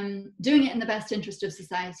also doing it in the best interest of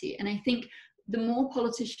society. And I think the more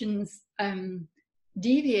politicians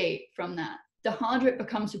deviate from that, the harder it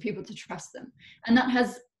becomes for people to trust them. And that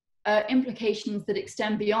has implications that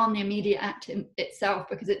extend beyond the immediate act itself,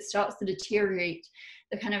 because it starts to deteriorate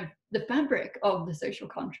the kind of the fabric of the social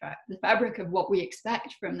contract, the fabric of what we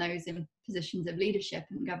expect from those in positions of leadership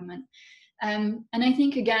in government. And I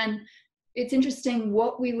think, again, it's interesting,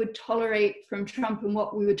 what we would tolerate from Trump and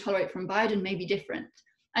what we would tolerate from Biden may be different.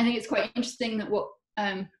 I think it's quite interesting that what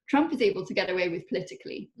Trump is able to get away with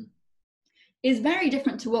politically is very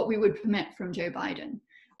different to what we would permit from Joe Biden.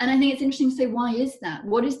 And I think it's interesting to say, why is that?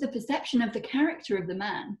 What is the perception of the character of the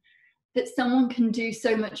man that someone can do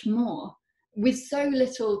so much more with so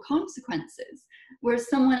little consequences, whereas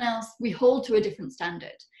someone else, we hold to a different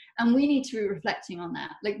standard? And we need to be reflecting on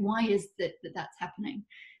that. Like, why is that that's happening?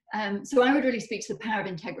 So I would really speak to the power of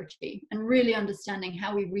integrity and really understanding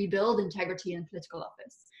how we rebuild integrity in political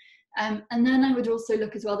office. And then I would also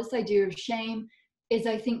look as well, this idea of shame is,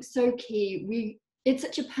 I think, so key. It's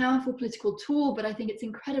such a powerful political tool, but I think it's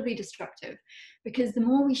incredibly destructive, because the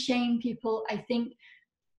more we shame people, I think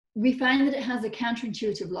we find that it has a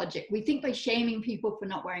counterintuitive logic. We think by shaming people for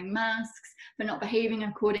not wearing masks, for not behaving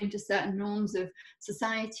according to certain norms of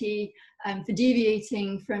society, for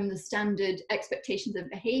deviating from the standard expectations of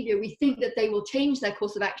behavior, we think that they will change their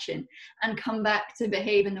course of action and come back to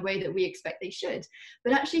behave in the way that we expect they should.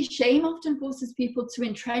 But actually, shame often forces people to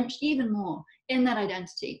entrench even more in that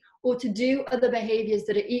identity, or to do other behaviors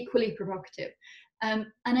that are equally provocative. And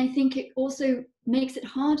I think it also makes it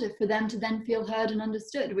harder for them to then feel heard and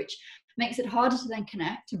understood, which makes it harder to then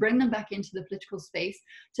connect, to bring them back into the political space,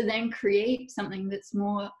 to then create something that's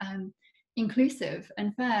more inclusive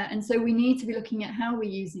and fair. And so we need to be looking at how we're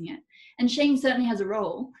using it. And shame certainly has a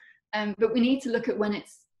role, but we need to look at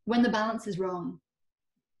when the balance is wrong.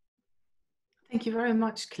 Thank you very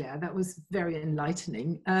much, Claire. That was very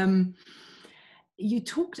enlightening. You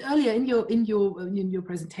talked earlier in your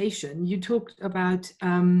presentation, you talked about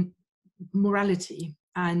morality,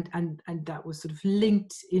 and that was sort of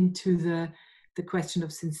linked into the question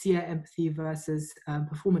of sincere empathy versus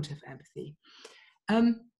performative empathy.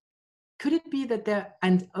 Could it be that there,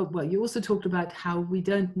 and well, you also talked about how we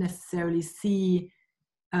don't necessarily see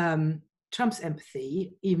Trump's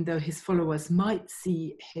empathy, even though his followers might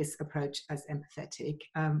see his approach as empathetic,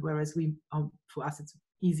 whereas for us it's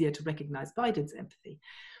easier to recognize Biden's empathy.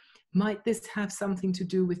 Might this have something to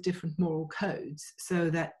do with different moral codes,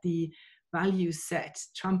 so that the value set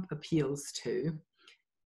Trump appeals to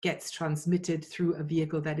gets transmitted through a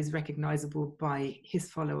vehicle that is recognizable by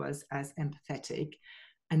his followers as empathetic,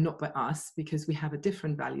 and not by us, because we have a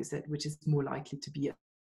different value set, which is more likely to be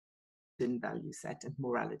in value set and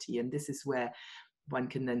morality? And this is where one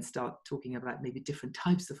can then start talking about maybe different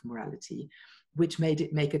types of morality, which made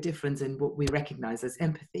it make a difference in what we recognize as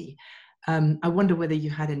empathy. I wonder whether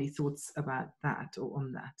you had any thoughts about that or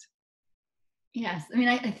on that. Yes, I mean,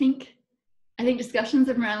 I think discussions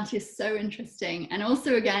of morality is so interesting, and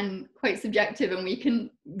also, again, quite subjective, and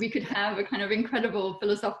we could have a kind of incredible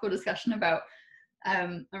philosophical discussion about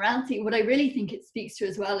morality. What I really think it speaks to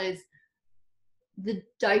as well is the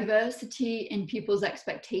diversity in people's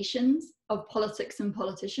expectations of politics and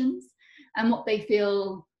politicians, and what they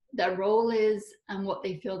feel their role is, and what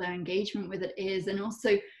they feel their engagement with it is, and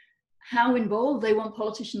also how involved they want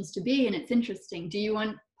politicians to be. And it's interesting, do you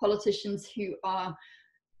want politicians who are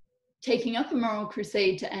taking up a moral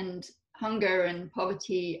crusade to end hunger and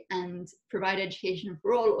poverty and provide education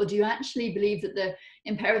for all, or do you actually believe that the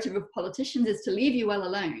imperative of politicians is to leave you well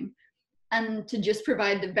alone and to just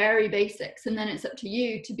provide the very basics, and then it's up to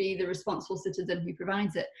you to be the responsible citizen who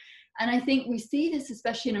provides it? And I think we see this,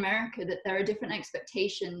 especially in America, that there are different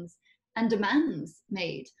expectations and demands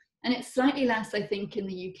made. And it's slightly less, I think, in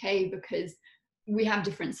the UK, because we have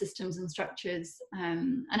different systems and structures.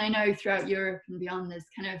 And I know throughout Europe and beyond, there's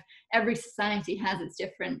kind of, every society has its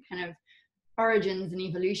different kind of origins and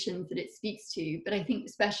evolutions that it speaks to. But I think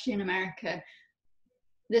especially in America,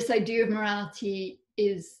 this idea of morality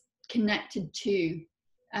is connected to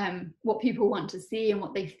what people want to see and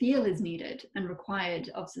what they feel is needed and required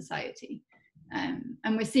of society. And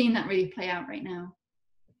we're seeing that really play out right now.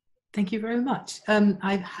 Thank you very much.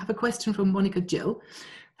 I have a question from Monica Jill.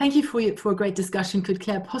 Thank you for a great discussion. Could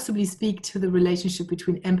Claire possibly speak to the relationship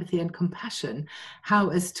between empathy and compassion? How,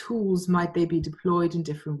 as tools, might they be deployed in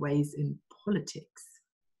different ways in politics?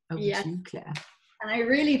 Over to you, Claire. And I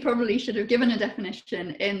really probably should have given a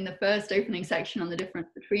definition in the first opening section on the difference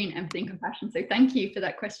between empathy and compassion. So thank you for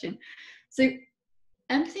that question. So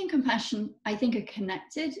empathy and compassion, I think, are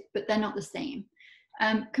connected, but they're not the same.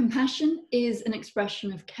 Compassion is an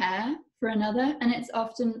expression of care for another, and it's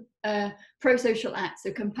often a pro-social act.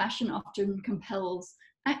 So compassion often compels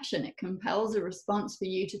action. It compels a response for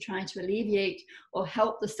you to try to alleviate or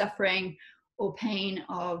help the suffering or pain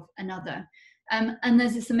of another. And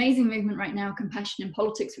there's this amazing movement right now, Compassion in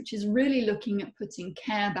Politics, which is really looking at putting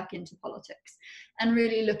care back into politics and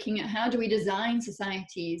really looking at how do we design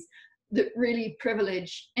societies that really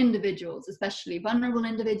privilege individuals, especially vulnerable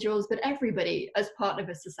individuals, but everybody as part of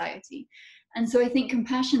a society. And so I think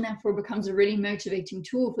compassion therefore becomes a really motivating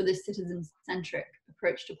tool for this citizen-centric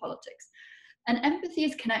approach to politics. And empathy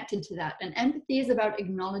is connected to that. And empathy is about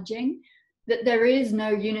acknowledging that there is no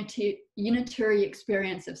unitary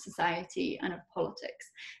experience of society and of politics,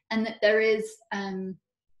 and that there is a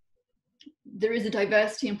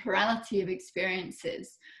diversity and plurality of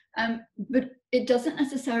experiences, but it doesn't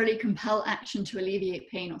necessarily compel action to alleviate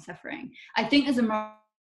pain or suffering. I think as a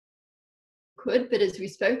could, but as we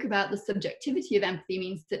spoke about, the subjectivity of empathy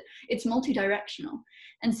means that it's multidirectional.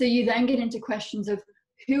 And so you then get into questions of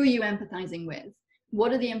who are you empathizing with?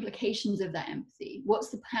 What are the implications of that empathy?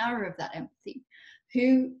 What's the power of that empathy?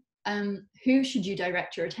 Who should you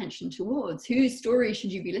direct your attention towards? Whose story should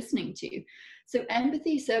you be listening to? So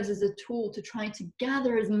empathy serves as a tool to try to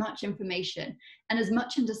gather as much information and as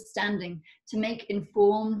much understanding to make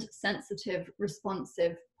informed, sensitive,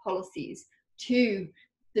 responsive policies to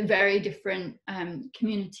the very different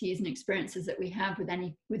communities and experiences that we have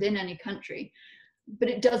within any country. But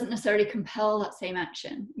it doesn't necessarily compel that same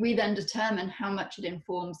action. We then determine how much it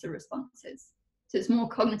informs the responses. So it's more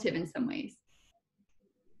cognitive in some ways.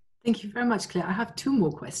 Thank you very much, Claire. I have two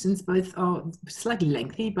more questions. Both are slightly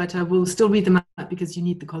lengthy, but I will still read them out because you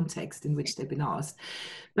need the context in which they've been asked.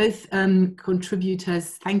 Both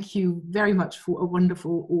contributors, thank you very much for a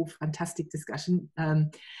wonderful or fantastic discussion.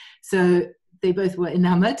 So they both were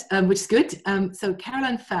enamored, which is good. So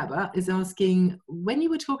Caroline Faber is asking, when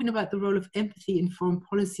you were talking about the role of empathy in foreign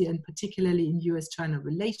policy and particularly in US-China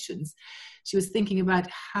relations, she was thinking about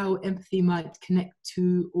how empathy might connect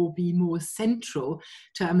to or be more central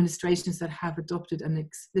to administrations that have adopted an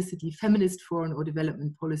explicitly feminist foreign or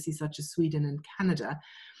development policy, such as Sweden and Canada.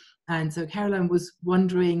 And so Caroline was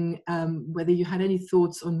wondering whether you had any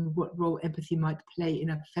thoughts on what role empathy might play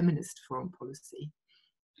in a feminist foreign policy.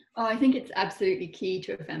 Oh, I think it's absolutely key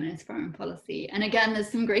to a feminist foreign policy. And again, there's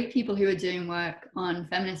some great people who are doing work on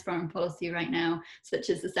feminist foreign policy right now, such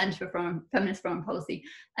as the Center for Feminist Foreign Policy.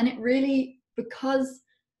 And it really, because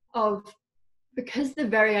the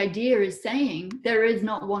very idea is saying there is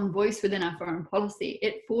not one voice within our foreign policy,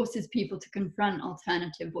 it forces people to confront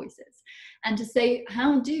alternative voices and to say,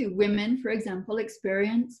 how do women, for example,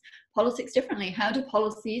 experience politics differently? How do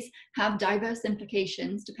policies have diverse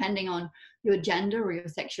implications depending on your gender or your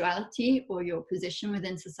sexuality or your position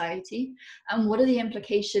within society? And what are the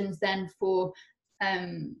implications then for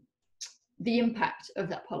the impact of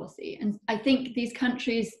that policy? And I think these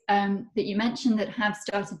countries that you mentioned that have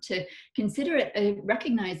started to consider it are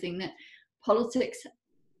recognizing that politics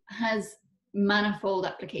has manifold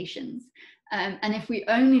applications. And if we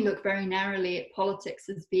only look very narrowly at politics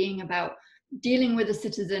as being about dealing with a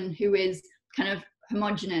citizen who is kind of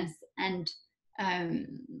homogenous and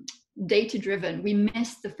data-driven, we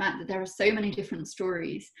miss the fact that there are so many different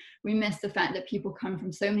stories. We miss the fact that people come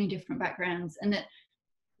from so many different backgrounds, and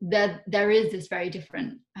that there is this very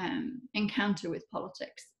different encounter with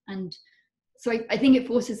politics. And so I think it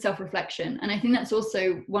forces self-reflection. And I think that's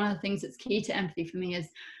also one of the things that's key to empathy for me, is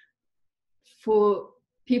for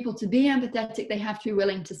people to be empathetic, they have to be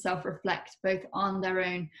willing to self-reflect both on their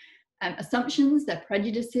own assumptions, their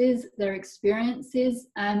prejudices, their experiences,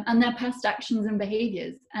 and their past actions and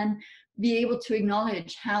behaviors, and be able to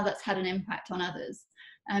acknowledge how that's had an impact on others,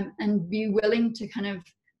 and be willing to kind of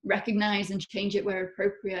recognize and change it where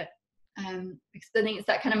appropriate, because I think it's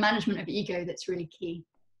that kind of management of ego that's really key.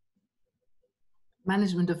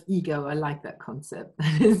 Management of ego, I like that concept.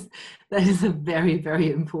 That is a very,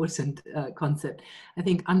 very important concept. I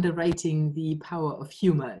think underrating the power of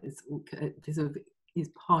humor is is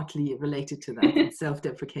partly related to that,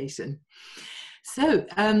 self-deprecation. So,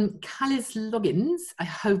 Callis Loggins, I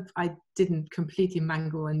hope I didn't completely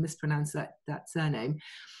mangle and mispronounce that surname,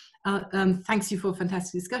 thanks you for a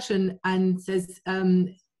fantastic discussion, and says,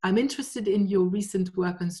 I'm interested in your recent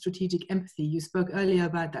work on strategic empathy. You spoke earlier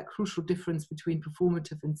about that crucial difference between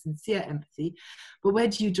performative and sincere empathy, but where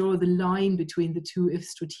do you draw the line between the two if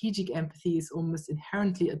strategic empathy is almost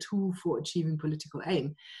inherently a tool for achieving political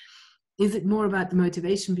aim? Is it more about the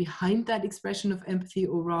motivation behind that expression of empathy,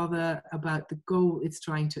 or rather about the goal it's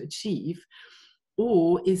trying to achieve?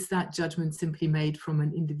 Or is that judgment simply made from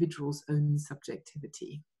an individual's own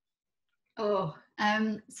subjectivity? Oh,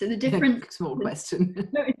 so the difference... Small question.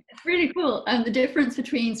 No, it's really cool. The difference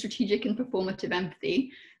between strategic and performative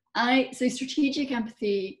empathy. So strategic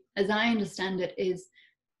empathy, as I understand it,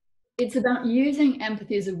 it's about using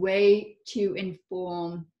empathy as a way to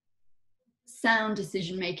inform sound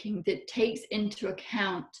decision making that takes into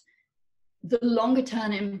account the longer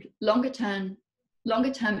term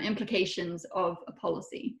implications of a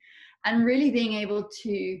policy, and really being able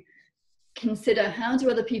to consider, how do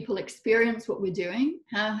other people experience what we're doing?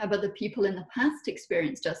 How have other people in the past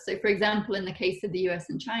experienced us? So for example, in the case of the US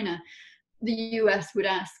and China, the US would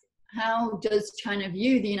ask, how does China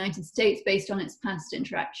view the United States based on its past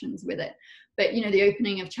interactions with it? But, you know, the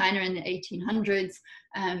opening of China in the 1800s,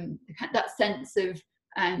 that sense of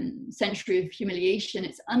century of humiliation,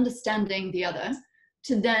 it's understanding the other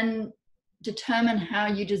to then determine how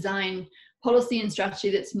you design policy and strategy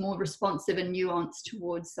that's more responsive and nuanced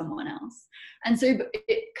towards someone else. And so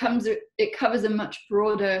it covers a much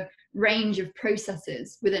broader range of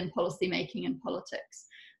processes within policy making and politics,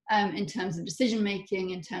 in terms of decision making,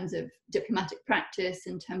 in terms of diplomatic practice,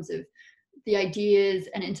 in terms of the ideas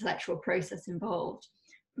and intellectual process involved.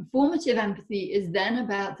 Performative empathy is then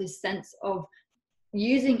about this sense of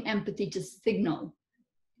using empathy to signal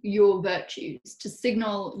your virtues, to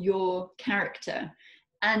signal your character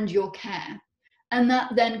and your care. And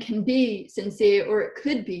that then can be sincere, or it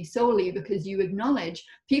could be solely because you acknowledge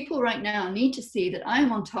people right now need to see that I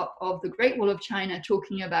am on top of the Great Wall of China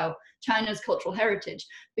talking about China's cultural heritage,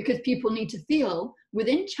 because people need to feel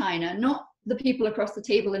within China, not the people across the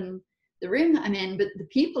table in the room that I'm in, but the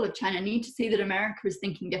people of China need to see that America is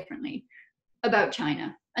thinking differently about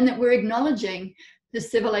China, and that we're acknowledging the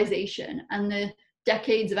civilization and the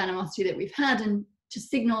decades of animosity that we've had, and to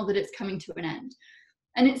signal that it's coming to an end.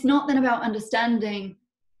 And it's not then about understanding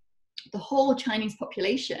the whole Chinese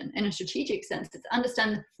population in a strategic sense. It's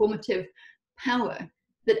understand the performative power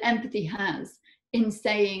that empathy has in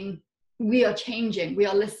saying, we are changing, we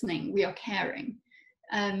are listening, we are caring.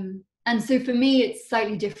 And so for me, it's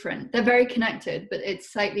slightly different. They're very connected, but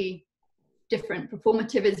it's slightly different.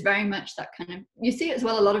 Performative is very much that kind of, you see it as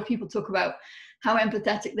well, a lot of people talk about how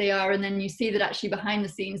empathetic they are, and then you see that actually behind the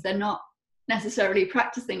scenes, they're not necessarily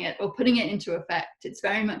practicing it or putting it into effect. It's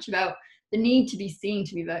very much about the need to be seen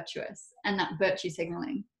to be virtuous, and that virtue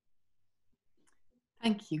signaling.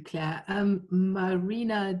 Thank you, Claire.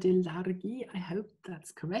 Marina De Largi, I hope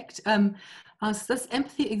that's correct, asks, does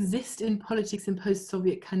empathy exist in politics in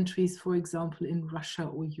post-Soviet countries, for example, in Russia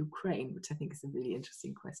or Ukraine? Which I think is a really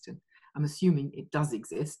interesting question. I'm assuming it does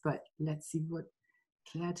exist, but let's see what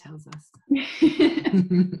Claire tells us.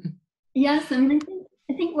 Yes, I mean,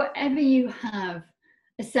 I think wherever you have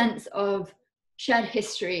a sense of shared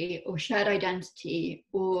history or shared identity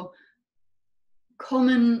or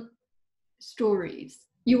common stories,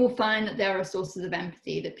 you will find that there are sources of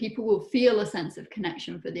empathy, that people will feel a sense of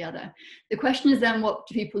connection for the other. The question is then, what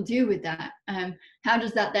do people do with that? How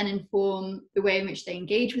does that then inform the way in which they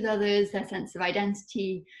engage with others, their sense of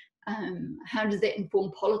identity? How does it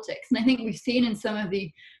inform politics? And I think we've seen in some of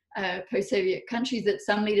the post-Soviet countries that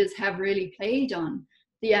some leaders have really played on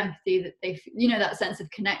the empathy that they, you know, that sense of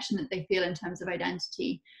connection that they feel in terms of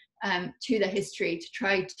identity to their history, to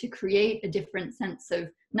try to create a different sense of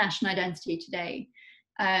national identity today.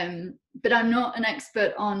 But I'm not an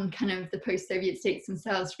expert on kind of the post-Soviet states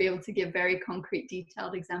themselves to be able to give very concrete,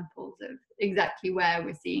 detailed examples of exactly where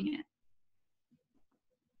we're seeing it.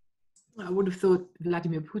 I would have thought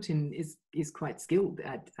Vladimir Putin is quite skilled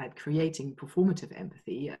at creating performative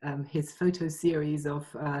empathy. His photo series of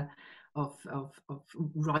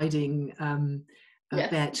riding Yes.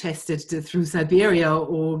 bare-chested through Siberia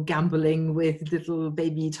or gambling with little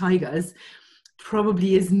baby tigers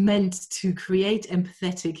probably is meant to create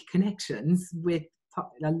empathetic connections with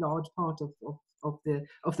a large part of the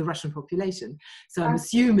Russian population. So I'm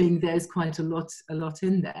assuming there's quite a lot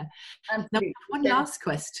in there. Now, one last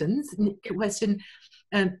question.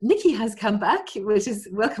 Nikki has come back, which is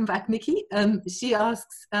welcome back, Nikki. She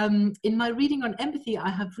asks, in my reading on empathy, I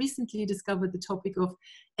have recently discovered the topic of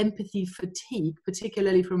empathy fatigue,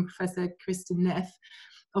 particularly from Professor Kristen Neff,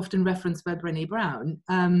 often referenced by Brené Brown.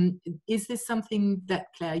 Is this something that,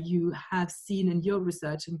 Claire, you have seen in your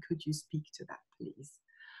research, and could you speak to that, please?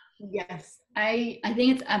 Yes, I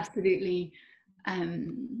think it's absolutely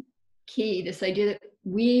key, this idea that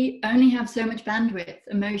we only have so much bandwidth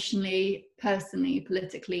emotionally, personally,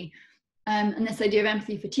 politically, and this idea of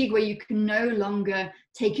empathy fatigue, where you can no longer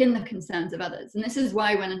take in the concerns of others. And this is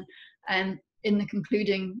why when in the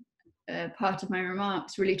concluding part of my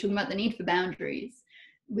remarks, really talking about the need for boundaries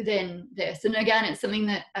within this. And again, it's something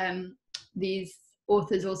that these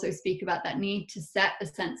authors also speak about, that need to set a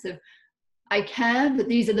sense of, I care, but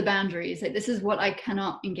these are the boundaries. Like, this is what I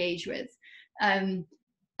cannot engage with.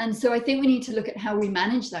 And so I think we need to look at how we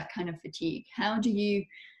manage that kind of fatigue. How do you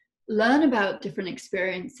learn about different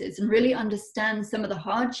experiences and really understand some of the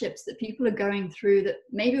hardships that people are going through that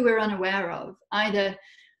maybe we're unaware of, either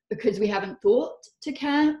because we haven't thought to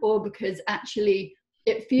care or because actually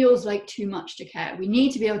it feels like too much to care. We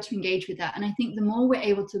need to be able to engage with that. And I think the more we're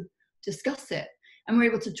able to discuss it, and we're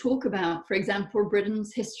able to talk about, for example,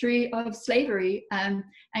 Britain's history of slavery and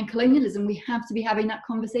colonialism, we have to be having that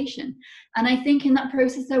conversation. And I think in that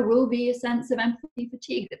process, there will be a sense of empathy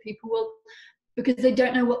fatigue, that people will, because they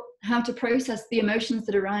don't know how to process the emotions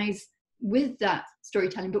that arise with that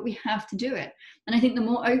storytelling, but we have to do it. And I think the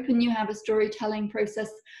more open you have a storytelling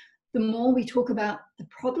process, the more we talk about the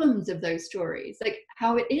problems of those stories, like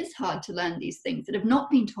how it is hard to learn these things that have not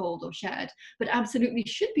been told or shared, but absolutely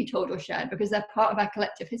should be told or shared because they're part of our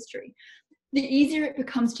collective history. The easier it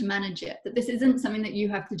becomes to manage it, that this isn't something that you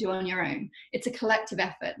have to do on your own. It's a collective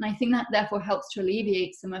effort. And I think that therefore helps to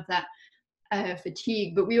alleviate some of that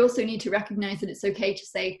fatigue. But we also need to recognize that it's okay to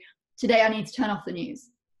say, today I need to turn off the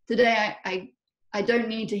news. Today I don't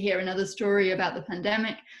need to hear another story about the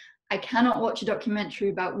pandemic. I cannot watch a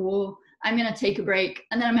documentary about war. I'm going to take a break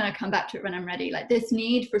and then I'm going to come back to it when I'm ready. Like, this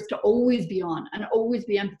need for us to always be on and always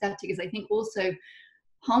be empathetic is, I think, also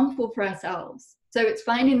harmful for ourselves. So it's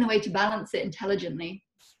finding the way to balance it intelligently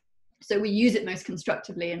so we use it most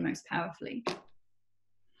constructively and most powerfully.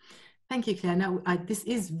 Thank you, Claire. Now, this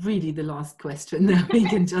is really the last question that we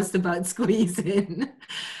can just about squeeze in.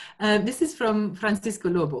 This is from Francisco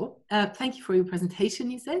Lobo. Thank you for your presentation,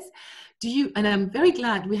 he says. And I'm very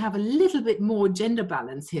glad we have a little bit more gender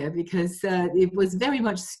balance here, because it was very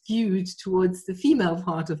much skewed towards the female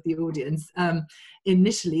part of the audience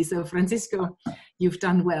initially. So Francisco, you've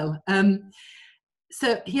done well.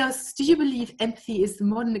 So he asks, do you believe empathy is the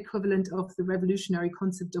modern equivalent of the revolutionary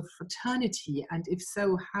concept of fraternity? And if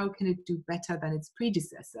so, how can it do better than its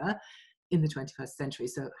predecessor in the 21st century?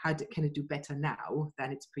 So how can it do better now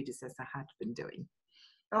than its predecessor had been doing?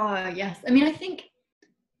 Oh, yes. I mean, I think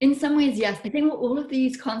in some ways, yes. I think what all of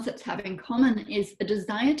these concepts have in common is a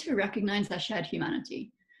desire to recognize our shared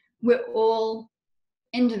humanity. We're all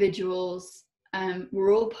individuals.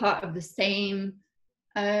 We're all part of the same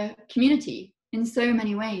community in so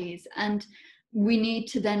many ways. And we need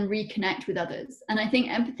to then reconnect with others. And I think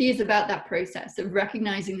empathy is about that process of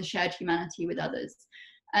recognizing the shared humanity with others,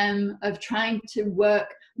 of trying to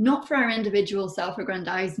work not for our individual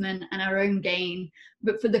self-aggrandizement and our own gain,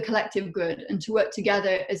 but for the collective good, and to work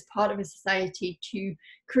together as part of a society to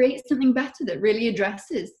create something better that really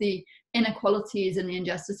addresses the inequalities and the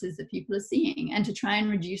injustices that people are seeing, and to try and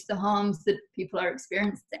reduce the harms that people are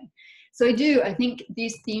experiencing. So I think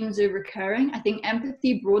these themes are recurring. I think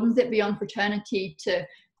empathy broadens it beyond fraternity to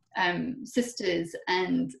sisters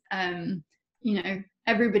and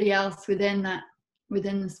everybody else within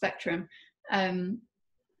the spectrum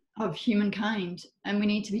of humankind, and we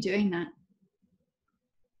need to be doing that.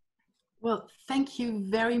 Well, thank you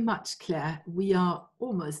very much, Claire. We are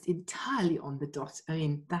almost entirely on the dot. I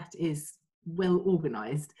mean, that is well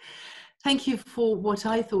organized. Thank you for what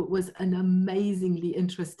I thought was an amazingly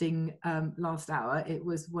interesting last hour. It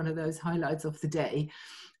was one of those highlights of the day.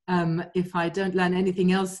 If I don't learn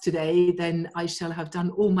anything else today, then I shall have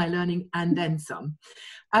done all my learning and then some.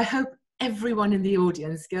 I hope everyone in the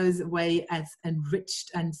audience goes away as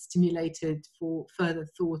enriched and stimulated for further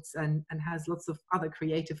thoughts and has lots of other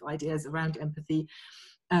creative ideas around empathy.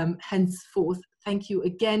 Henceforth, thank you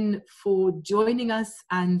again for joining us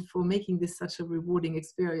and for making this such a rewarding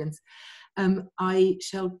experience. I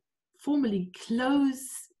shall formally close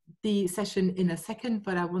the session in a second,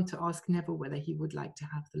 but I want to ask Neville whether he would like to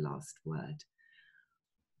have the last word.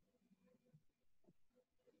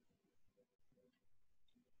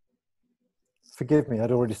 Forgive me,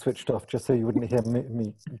 I'd already switched off just so you wouldn't hear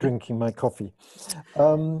me drinking my coffee.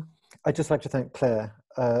 I'd just like to thank Claire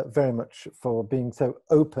very much for being so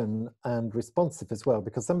open and responsive as well,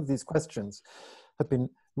 because some of these questions have been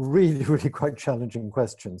really, really quite challenging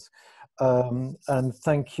questions. And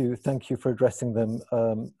thank you for addressing them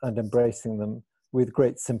and embracing them with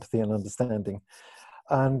great sympathy and understanding.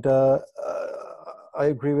 And I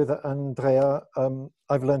agree with Andrea.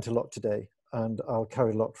 I've learned a lot today, and I'll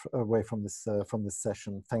carry a lot away from this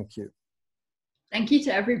session. Thank you. Thank you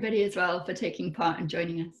to everybody as well for taking part and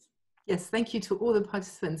joining us. Yes, thank you to all the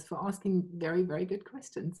participants for asking very, very good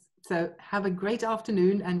questions. So have a great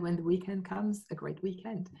afternoon, and when the weekend comes, a great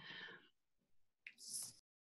weekend.